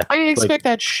 Yeah. I expect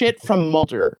that shit from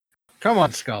Mulder. Come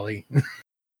on, Scully.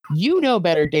 You know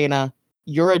better, Dana.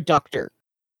 You're a doctor.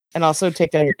 And also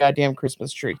take down your goddamn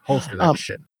Christmas tree. Holster that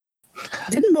shit.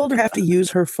 Didn't Mulder have to use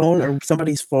her phone or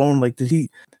somebody's phone? Like, does he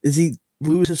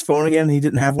lose his phone again? He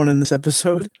didn't have one in this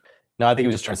episode. No, I think he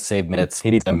was just trying to save minutes.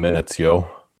 He needs some minutes, yo.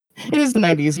 It is the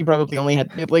 90s. He probably only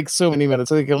had like so many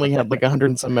minutes. I think he only had like 100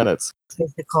 and some minutes.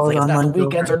 They call it online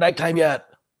weekends or nighttime yet.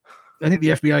 I think the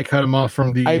FBI cut him off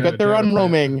from the. I bet they're on data plan.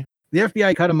 roaming. The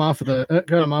FBI cut him off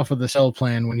of the cell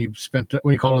plan when you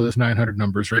called all those 900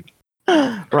 numbers, right?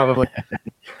 Probably.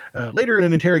 Later in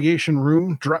an interrogation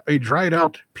room, a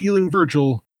dried-out, peeling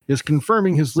Virgil is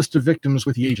confirming his list of victims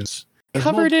with the agents.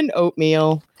 Covered in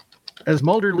oatmeal. As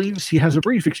Mulder leaves, he has a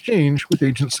brief exchange with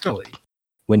Agent Scully.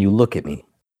 When you look at me,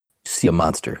 you see a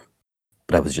monster,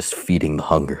 but I was just feeding the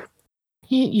hunger.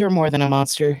 You're more than a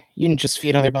monster. You didn't just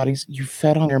feed on their bodies. You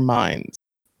fed on their minds.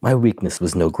 My weakness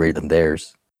was no greater than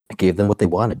theirs. I gave them what they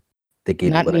wanted. They gave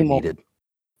me Not what anymore. I needed.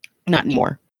 Not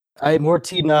anymore. I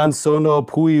morti non sono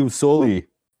più soli.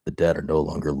 The dead are no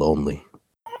longer lonely.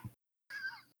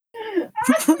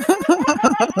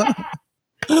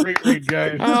 Great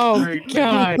guys. Oh, Great.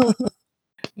 God.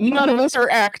 None of us are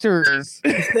actors.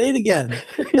 Say it again.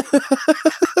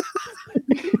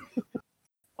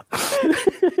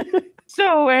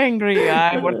 so angry.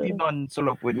 I want the non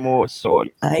solo with more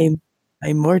sword. I'm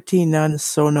morti non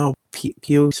sono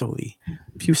piusoli.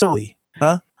 Piusoli.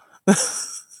 Huh?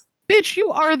 Bitch, you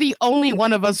are the only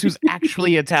one of us who's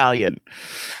actually Italian.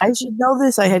 I should know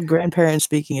this. I had grandparents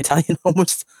speaking Italian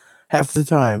almost half the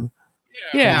time.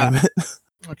 Yeah.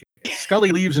 Okay.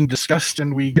 Scully leaves in disgust,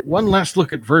 and we get one last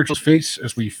look at Virgil's face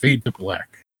as we fade to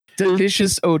black.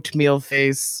 Delicious oatmeal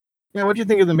face. Yeah, what do you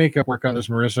think of the makeup work on this,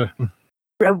 Marissa?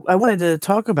 I wanted to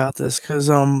talk about this because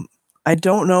I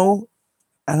don't know.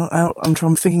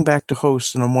 I'm thinking back to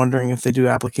Host, and I'm wondering if they do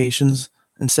applications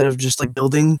instead of just like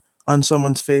building on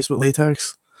someone's face with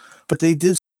latex. But they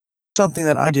did something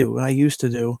that I do and I used to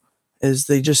do is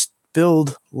they just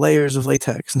build layers of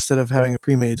latex instead of having a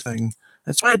pre-made thing.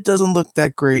 That's why it doesn't look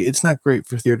that great. It's not great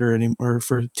for theater anymore or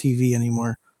for TV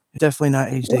anymore. It's definitely not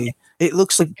HD. It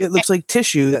looks like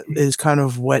tissue that is kind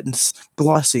of wet and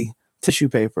glossy tissue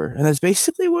paper, and that's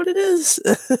basically what it is.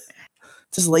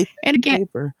 Just latex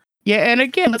paper. Yeah, and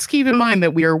again, let's keep in mind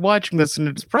that we are watching this, and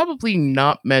it's probably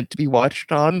not meant to be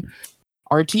watched on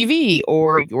our TV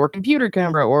or your computer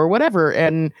camera or whatever.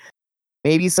 And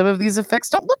maybe some of these effects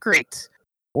don't look great,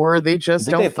 or they just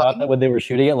don't. They thought that when they were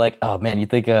shooting it, like, oh man, you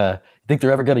think they're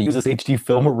ever going to use this HD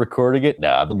film or recording it?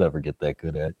 Nah, they'll never get that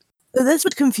good at it. That's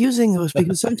what's confusing was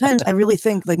because sometimes I really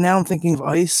think, like now I'm thinking of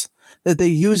Ice, that they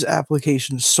use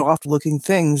applications, soft looking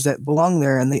things that belong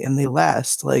there and they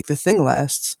last. Like the thing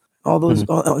lasts. All those,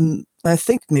 and I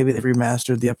think maybe they've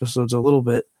remastered the episodes a little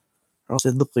bit, or else they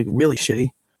look like really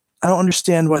shitty. I don't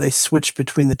understand why they switch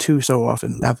between the two so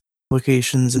often,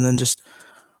 applications, and then just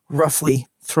roughly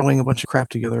throwing a bunch of crap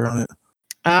together on it.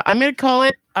 I'm going to call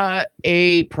it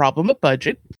a problem of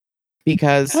budget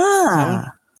because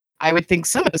I would think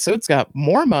some episodes got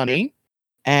more money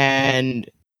and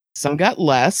some got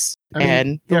less,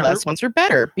 and the less ones are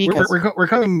better. Because we're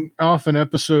coming off an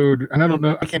episode, and I don't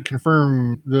know, I can't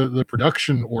confirm the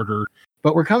production order,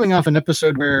 but we're coming off an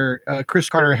episode where Chris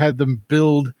Carter had them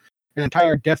build an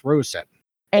entire Death Row set.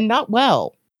 And not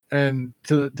well. And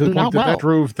to the point that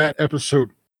drove that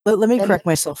episode. Let me correct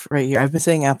myself right here. I've been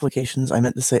saying applications. I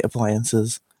meant to say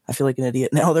appliances. I feel like an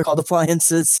idiot now. They're called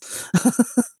appliances.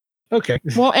 Okay.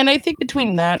 Well, and I think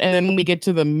between that and then when we get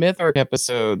to the Myth Arc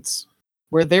episodes,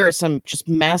 where there are some just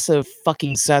massive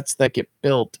fucking sets that get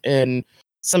built and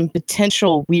some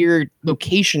potential weird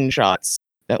location shots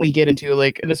that we get into,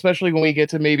 like, and especially when we get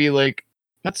to maybe like,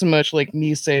 not so much like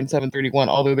Nissan 731,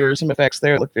 although there are some effects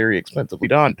there that look very expensively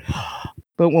done.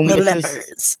 But when we get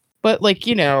to, but like,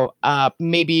 you know,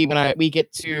 maybe when we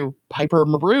get to Piper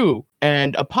Maru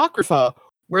and Apocrypha,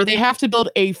 where they have to build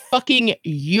a fucking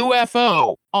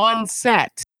UFO on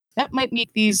set, that might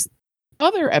make these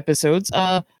other episodes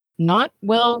not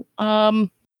well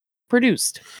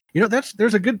produced. You know,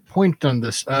 there's a good point on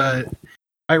this. I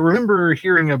remember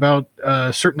hearing about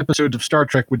certain episodes of Star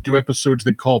Trek would do episodes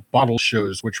they call bottle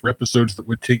shows, which were episodes that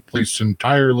would take place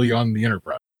entirely on the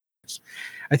Enterprise.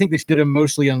 I think they did them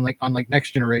mostly on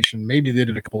Next Generation. Maybe they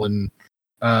did a couple in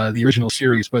the original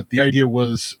series, but the idea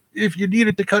was if you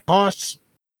needed to cut costs,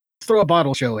 throw a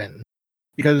bottle show in,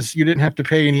 because you didn't have to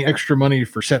pay any extra money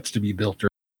for sets to be built or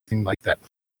anything like that.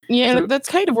 Yeah, so, that's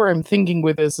kind of where I'm thinking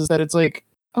with this, is that it's like,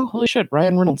 oh, holy shit,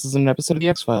 Ryan Reynolds is in an episode of The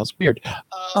X-Files. Weird.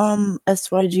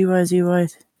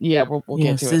 SYGYZY. Yeah, we'll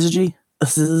get to it.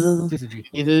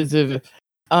 Syzygy.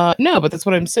 No, but that's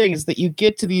what I'm saying, is that you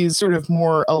get to these sort of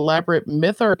more elaborate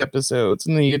Myth Arc episodes,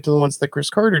 and then you get to the ones that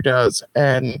Chris Carter does,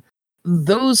 and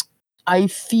those, I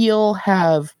feel,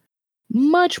 have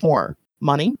much more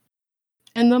money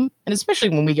in them, and especially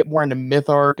when we get more into Myth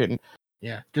Arc and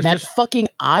that fucking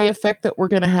eye effect that we're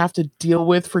gonna have to deal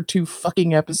with for 2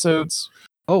 fucking episodes.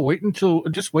 Oh, wait until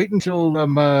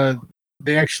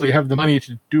they actually have the money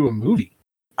to do a movie.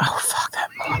 Oh, fuck that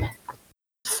movie.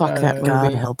 Fuck that movie.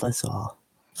 God help us all.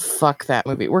 Fuck that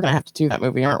movie. We're gonna have to do that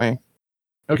movie, aren't we?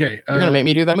 Okay. You're gonna make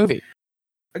me do that movie.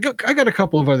 I got a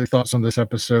couple of other thoughts on this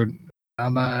episode.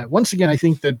 Once again, I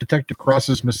think that Detective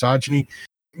Cross's misogyny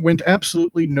went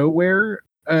absolutely nowhere,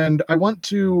 and I want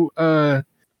to.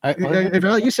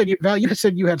 Val, you said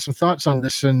you had some thoughts on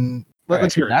this, and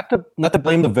let's hear it. Not to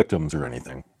blame the victims or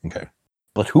anything, okay?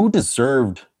 But who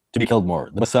deserved to be killed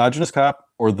more, the misogynist cop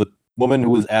or the woman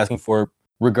who was asking for it,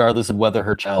 regardless of whether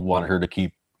her child wanted her to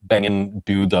keep banging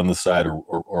dudes on the side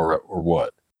or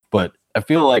what? But I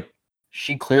feel like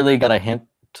she clearly got a hint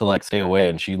to like stay away,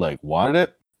 and she like wanted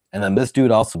it, and then this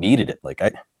dude also needed it. Like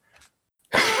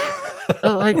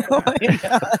oh my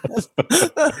God.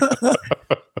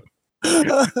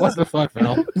 What the fuck,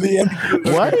 Val?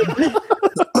 What?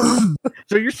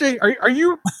 So you're saying, are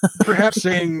you perhaps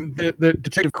saying that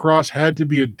Detective Cross had to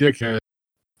be a dickhead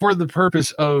for the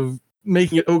purpose of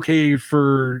making it okay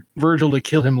for Virgil to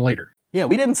kill him later. Yeah,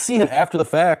 we didn't see him after the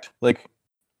fact. Like,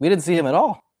 we didn't see him at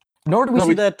all. Nor did we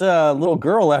see that little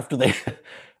girl after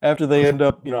they end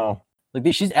up,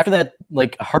 like she's after that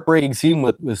like heartbreaking scene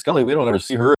with Scully. We don't ever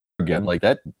see her again. Like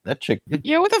that chick.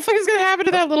 Yeah, what the fuck is gonna happen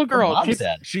to that little girl?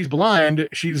 She's blind.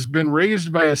 She's been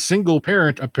raised by a single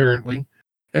parent apparently,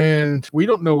 and we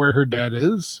don't know where her dad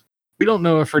is. We don't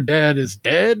know if her dad is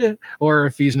dead or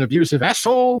if he's an abusive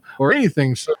asshole or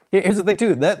anything. So here's the thing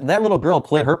too. That little girl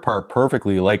played her part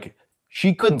perfectly. Like,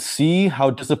 she couldn't see how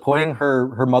disappointing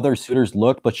her mother's suitors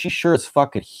looked, but she sure as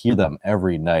fuck could hear them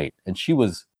every night, and she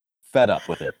was fed up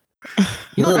with it.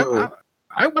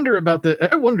 I wonder about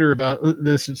I wonder about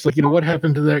this. It's like, what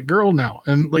happened to that girl now?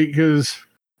 And like, because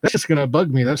that's just gonna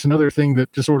bug me. That's another thing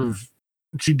that just sort of,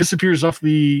 she disappears off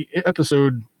the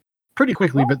episode pretty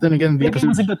quickly. But then again, the episode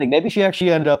was a good thing. Maybe she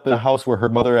actually ended up in a house where her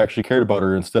mother actually cared about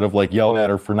her instead of like yelling at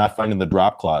her for not finding the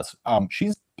drop cloths.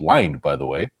 She's blind, by the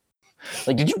way.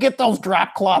 Like, did you get those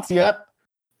drop cloths yet?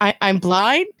 I'm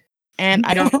blind, and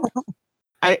I don't.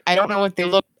 I don't know what they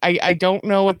look. I don't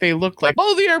know what they look like.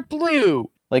 Oh, they are blue.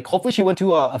 Like, hopefully, she went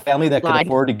to a family that could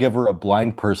afford to give her a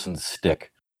blind person's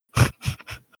stick.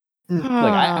 Maybe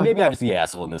I'm just the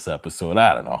asshole in this episode.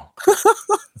 I don't know.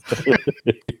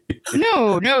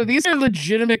 No, these are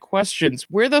legitimate questions.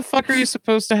 Where the fuck are you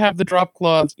supposed to have the drop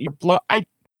cloths? You're no,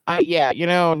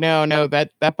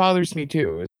 that bothers me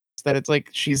too. That it's like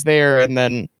she's there and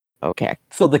then okay.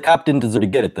 So the cop didn't deserve to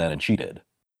get it then, and she did.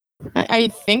 I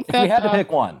think that we had to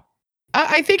pick one.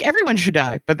 I think everyone should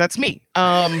die, but that's me.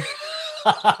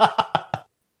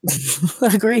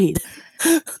 Agreed.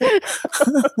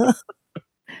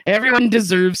 Everyone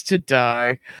deserves to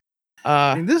die.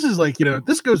 And this is like,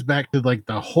 this goes back to like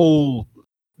the whole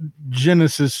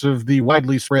genesis of the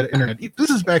widely spread internet.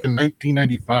 This is back in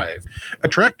 1995.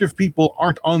 Attractive people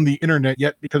aren't on the internet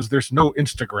yet because there's no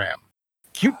Instagram.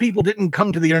 Cute people didn't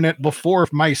come to the internet before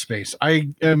MySpace. I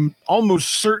am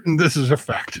almost certain this is a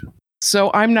fact.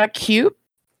 So I'm not cute?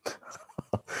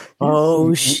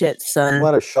 Oh shit, son. You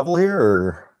want a shovel here,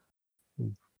 or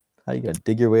how you gotta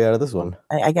dig your way out of this one?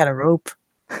 I got a rope.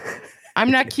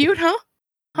 I'm not cute, huh?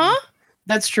 Huh?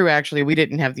 That's true, actually. We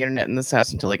didn't have the internet in this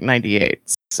house until like 98.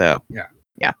 So yeah.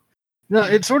 No,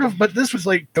 it's sort of, but this was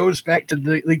like, goes back to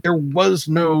the, like, there was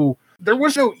no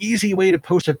easy way to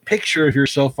post a picture of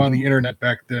yourself on the internet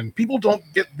back then. People don't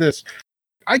get this.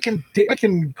 I can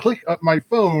click up my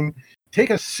phone, take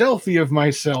a selfie of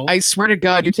myself. I swear to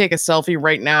God, you take a selfie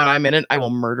right now and I'm in it, I will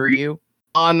murder you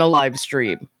on the live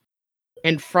stream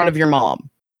in front of your mom.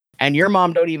 And your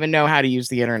mom don't even know how to use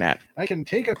the internet. I can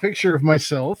take a picture of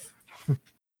myself.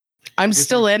 I'm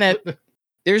still in it.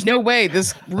 There's no way.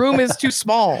 This room is too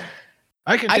small.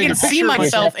 I can see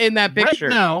myself in that picture.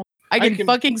 Right now, I can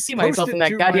fucking see myself in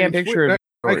that goddamn picture.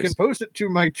 I can post it to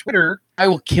my Twitter. I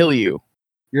will kill you.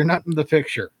 You're not in the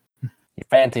picture. Your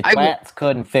fancy twats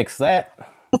couldn't fix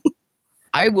that.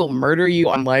 I will murder you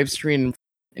on live stream,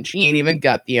 and she ain't even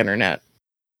got the internet.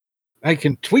 I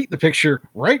can tweet the picture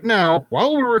right now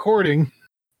while we're recording.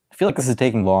 I feel like this is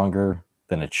taking longer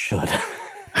than it should.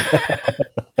 The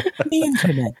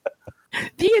internet.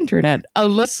 The internet, a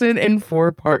lesson in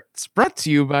 4 parts, brought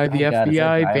to you by the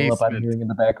FBI basement. I'm hearing in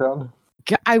the background.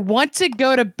 I want to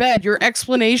go to bed. Your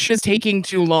explanation is taking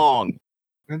too long.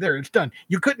 And there, it's done.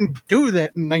 You couldn't do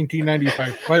that in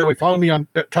 1995. By the way, follow me on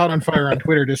Todd on Fire on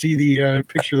Twitter to see the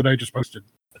picture that I just posted.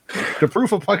 To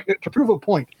prove a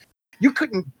point, you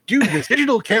couldn't do this.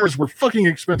 Digital cameras were fucking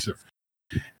expensive.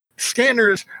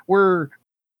 Scanners were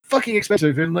fucking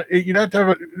expensive, and you'd have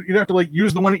to like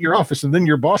use the one at your office, and then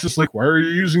your boss is like, "Why are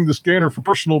you using the scanner for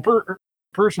personal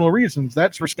reasons?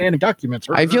 That's for scanning documents."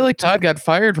 I feel like Todd got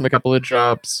fired from a couple of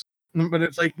jobs. But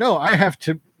it's like, no, I have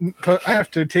to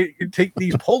take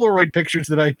these Polaroid pictures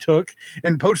that I took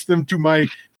and post them to my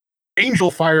Angel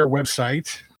Fire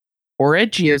website or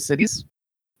at GeoCities,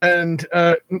 and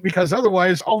because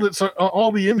otherwise, all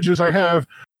the images I have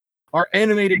are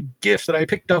animated GIFs that I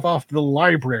picked up off the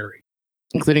library,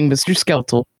 including Mr.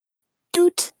 Skeletal.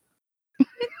 Doot.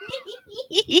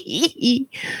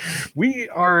 We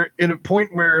are in a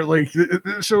point where, like,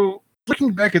 so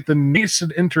looking back at the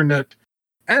nascent internet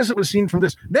as it was seen from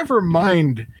this, never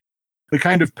mind the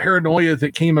kind of paranoia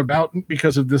that came about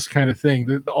because of this kind of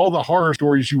thing, all the horror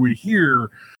stories you would hear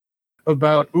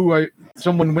about,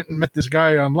 someone went and met this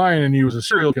guy online and he was a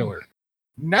serial killer.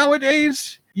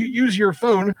 Nowadays, you use your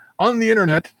phone on the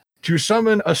internet to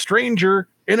summon a stranger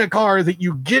in a car that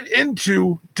you get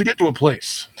into to get to a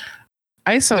place.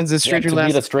 I summoned a stranger to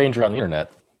meet a stranger on the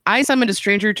internet. I summoned a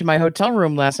stranger to my hotel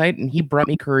room last night, and he brought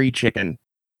me curry chicken.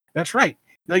 That's right.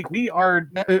 Like we are,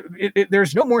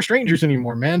 there's no more strangers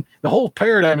anymore, man. The whole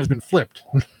paradigm has been flipped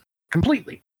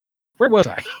completely. Where was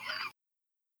I?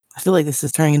 I feel like this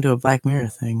is turning into a Black Mirror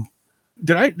thing.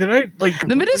 Did I like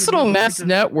The Medicinal Mess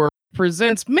Network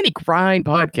presents many grind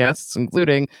podcasts,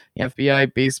 including the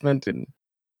FBI Basement and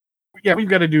Yeah, we've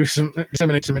got to do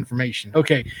disseminate some information.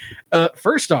 Okay,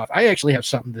 first off, I actually have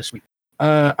something this week.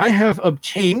 I have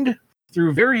obtained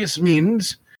through various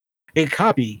means a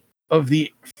copy of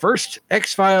the first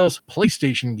X-Files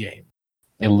PlayStation game.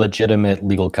 A legitimate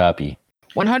legal copy.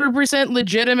 100%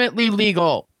 legitimately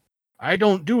legal. I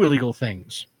don't do illegal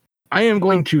things. I am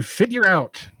going to figure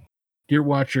out, dear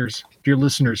watchers, dear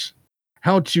listeners,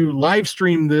 how to live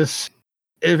stream this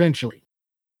eventually.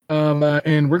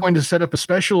 And we're going to set up a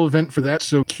special event for that,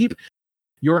 so keep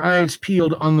your eyes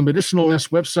peeled on the Medicinal Mess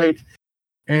website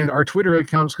and our Twitter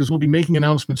accounts, because we'll be making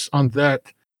announcements on that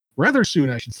rather soon,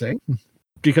 I should say,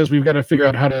 because we've got to figure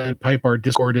out how to pipe our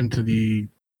Discord into the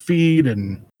feed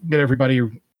and get everybody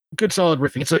good solid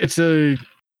riffing. It's a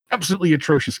absolutely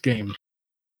atrocious game,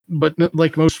 but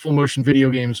like most full motion video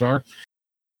games are.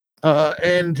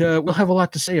 And we'll have a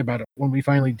lot to say about it when we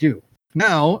finally do.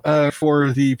 Now,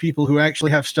 for the people who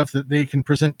actually have stuff that they can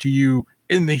present to you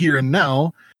in the here and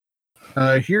now,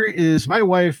 here is my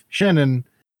wife, Shannon,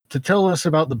 to tell us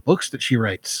about the books that she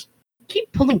writes.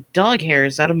 Keep pulling dog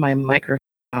hairs out of my microphone.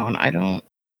 I don't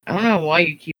know why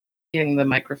you keep hitting the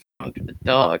microphone to the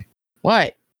dog.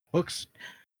 What? Books?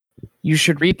 You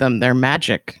should read them. They're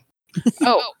magic.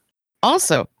 Oh,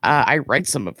 also, I write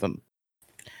some of them.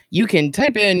 You can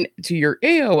type in to your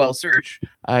AOL search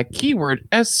keyword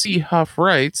SC Huff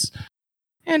Writes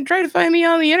and try to find me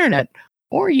on the internet.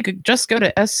 Or you could just go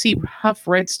to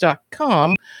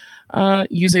schuffwrites.com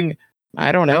using,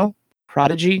 I don't know,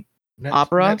 Prodigy,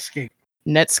 Opera,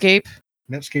 Netscape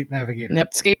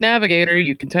Navigator.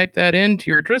 You can type that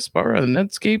into your address bar on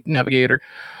Netscape Navigator.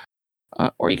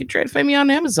 Or you can try to find me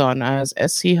on Amazon as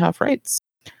SC Huff Writes.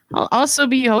 I'll also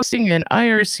be hosting an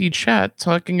IRC chat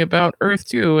talking about Earth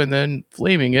 2 and then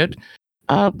flaming it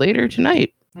later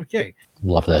tonight. Okay.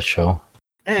 Love that show.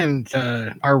 And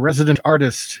our resident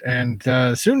artist, and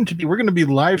soon to be, we're going to be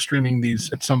live streaming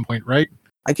these at some point, right?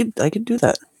 I could do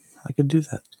that. I could do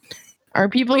that. Are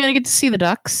people going to get to see the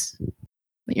ducks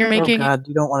that you're making? Oh God,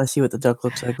 you don't want to see what the duck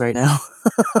looks like right now.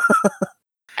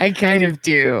 I kind of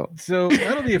do. So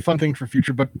that'll be a fun thing for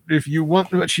future. But if you want,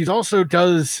 but she also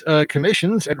does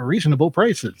commissions at reasonable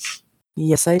prices.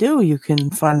 Yes, I do. You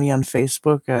can find me on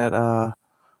Facebook at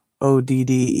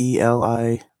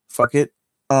ODDELI. Fuck it.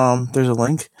 There's a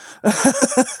link.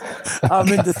 I'm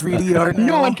into 3D art now.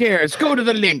 No one cares. Go to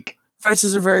the link.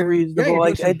 Prices are very reasonable. Yeah,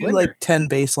 Like I do like $10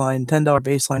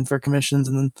 baseline for commissions,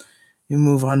 and then you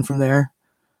move on from there.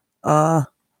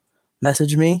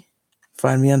 Message me.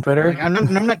 Find me on Twitter.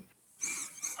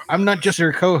 I'm not just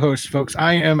her co-host, folks.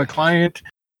 I am a client.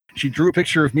 She drew a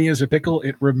picture of me as a pickle.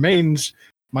 It remains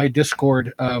my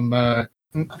Discord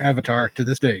avatar to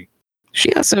this day.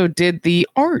 She also did the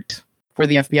art for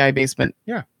the FBI Basement.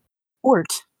 Yeah.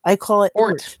 Ort. I call it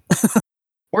Ort.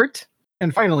 Ort.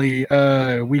 And finally,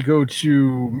 we go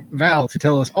to Val to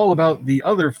tell us all about the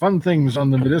other fun things on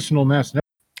the Medicinal Mass Network.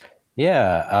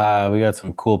 Yeah, we got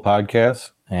some cool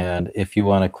podcasts. And if you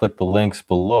want to click the links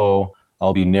below,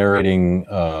 I'll be narrating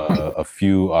a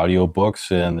few audiobooks.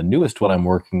 And the newest one I'm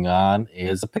working on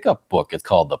is a pickup book. It's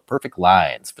called The Perfect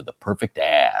Lines for the Perfect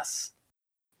Ass.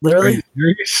 Literally?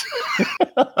 Is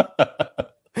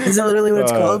Is that literally what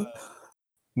it's called?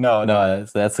 No,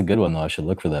 that's a good one, though. I should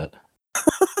look for that.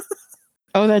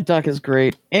 Oh, that duck is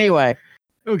great. Anyway.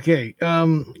 Okay,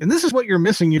 and this is what you're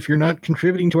missing if you're not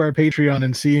contributing to our Patreon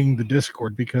and seeing the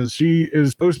Discord, because she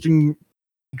is posting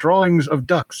drawings of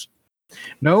ducks.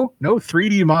 No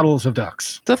 3D models of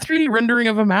ducks. The 3D rendering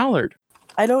of a mallard.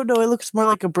 I don't know. It looks more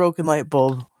like a broken light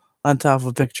bulb on top of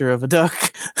a picture of a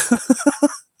duck.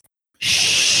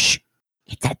 Shh.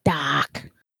 It's a duck.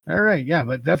 All right, yeah,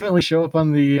 but definitely show up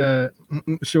on the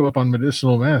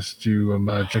Medicinal Mess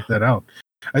to check that out.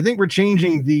 I think we're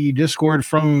changing the Discord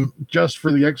from just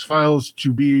for the X-Files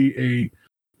to be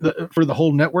for the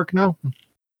whole network now.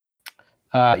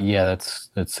 Yeah,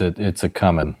 it's a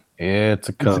coming. It's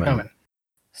a coming.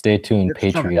 Stay tuned, It's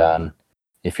Patreon, coming.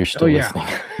 if you're still listening.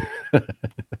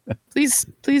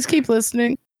 Please keep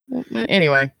listening.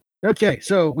 Anyway. Okay,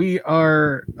 so we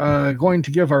are going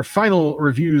to give our final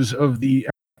reviews of the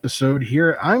episode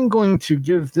here. I'm going to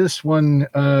give this one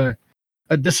a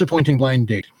disappointing blind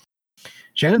date.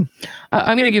 Shannon?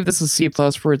 I'm going to give this a C+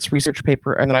 for its research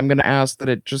paper, and then I'm going to ask that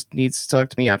it just needs to talk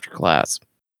to me after class.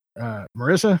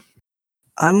 Marissa?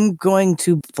 I'm going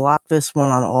to block this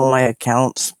one on all my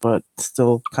accounts, but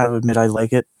still kind of admit I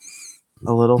like it.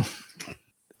 a little.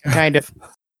 Kind of.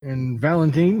 And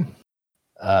Valentine.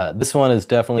 This one is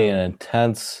definitely an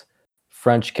intense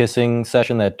French kissing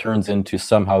session that turns into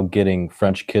somehow getting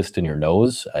French kissed in your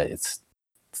nose. It's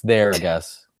there, I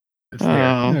guess. It's there.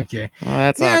 Oh. Okay. Well,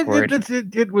 that's awkward.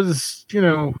 It was, you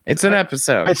know. It's an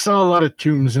episode. I saw a lot of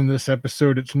tombs in this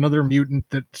episode. It's another mutant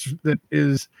that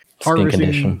is Skin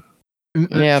condition.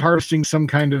 harvesting some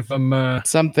kind of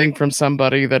Something from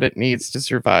somebody that it needs to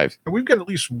survive. We've got at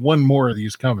least one more of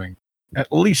these coming.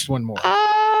 At least one more.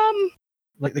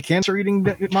 Like the cancer-eating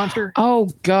monster? Oh,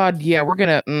 God, yeah, we're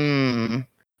gonna...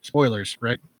 Spoilers,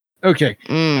 right? Okay.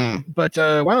 But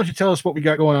why don't you tell us what we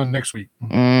got going on next week?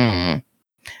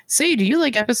 See, do you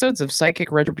like episodes of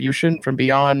Psychic Retribution from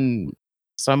beyond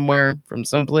somewhere, from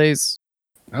someplace?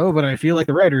 Oh, but I feel like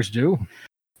the writers do.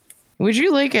 Would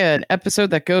you like an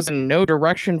episode that goes in no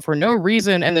direction for no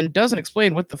reason and then doesn't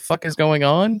explain what the fuck is going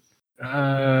on?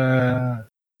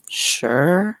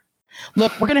 Sure.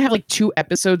 Look, we're gonna have like 2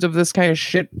 episodes of this kind of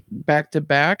shit back to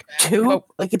back. 2? Oh.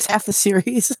 Like it's half the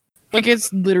series? Like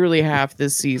it's literally half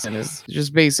this season is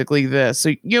just basically this. So,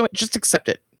 you know what, just accept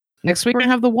it. Next week we're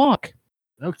gonna have the walk.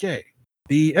 Okay.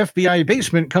 The FBI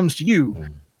Basement comes to you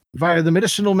via the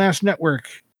Medicinal Mass Network,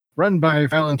 run by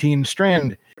Valentine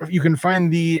Strand. You can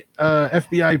find the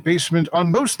FBI Basement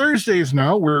on most Thursdays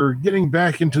now. We're getting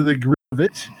back into the groove of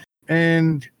it.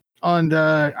 And on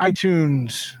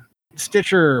iTunes,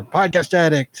 Stitcher, Podcast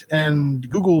Addict, and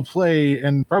Google Play,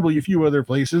 and probably a few other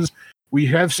places. We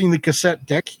have seen the cassette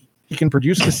deck. He can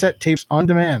produce cassette tapes on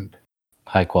demand.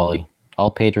 High quality.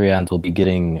 All Patreons will be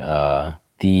getting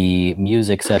the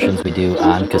music sessions we do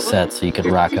on cassette so you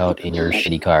can rock out in your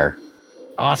shitty car.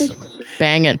 Awesome.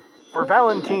 Banging. For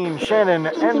Valentine, Shannon,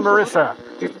 and Marissa,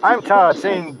 I'm Todd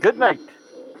saying good night.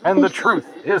 And the truth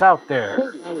is out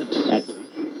there.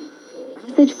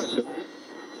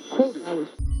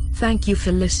 Thank you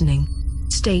for listening.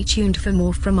 Stay tuned for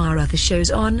more from our other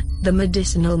shows on the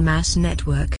Medicinal Mass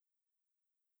Network.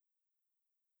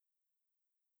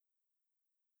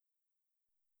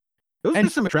 Those are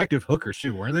some attractive hookers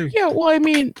too, weren't they? Yeah, well, I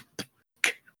mean...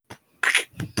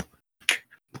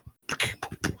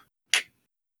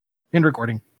 In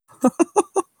recording.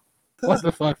 What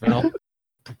the fuck, Val?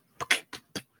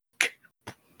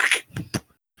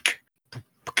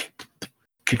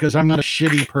 Because I'm not a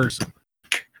shitty person.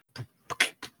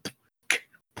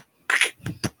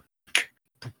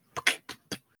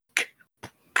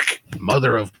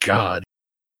 Mother of God.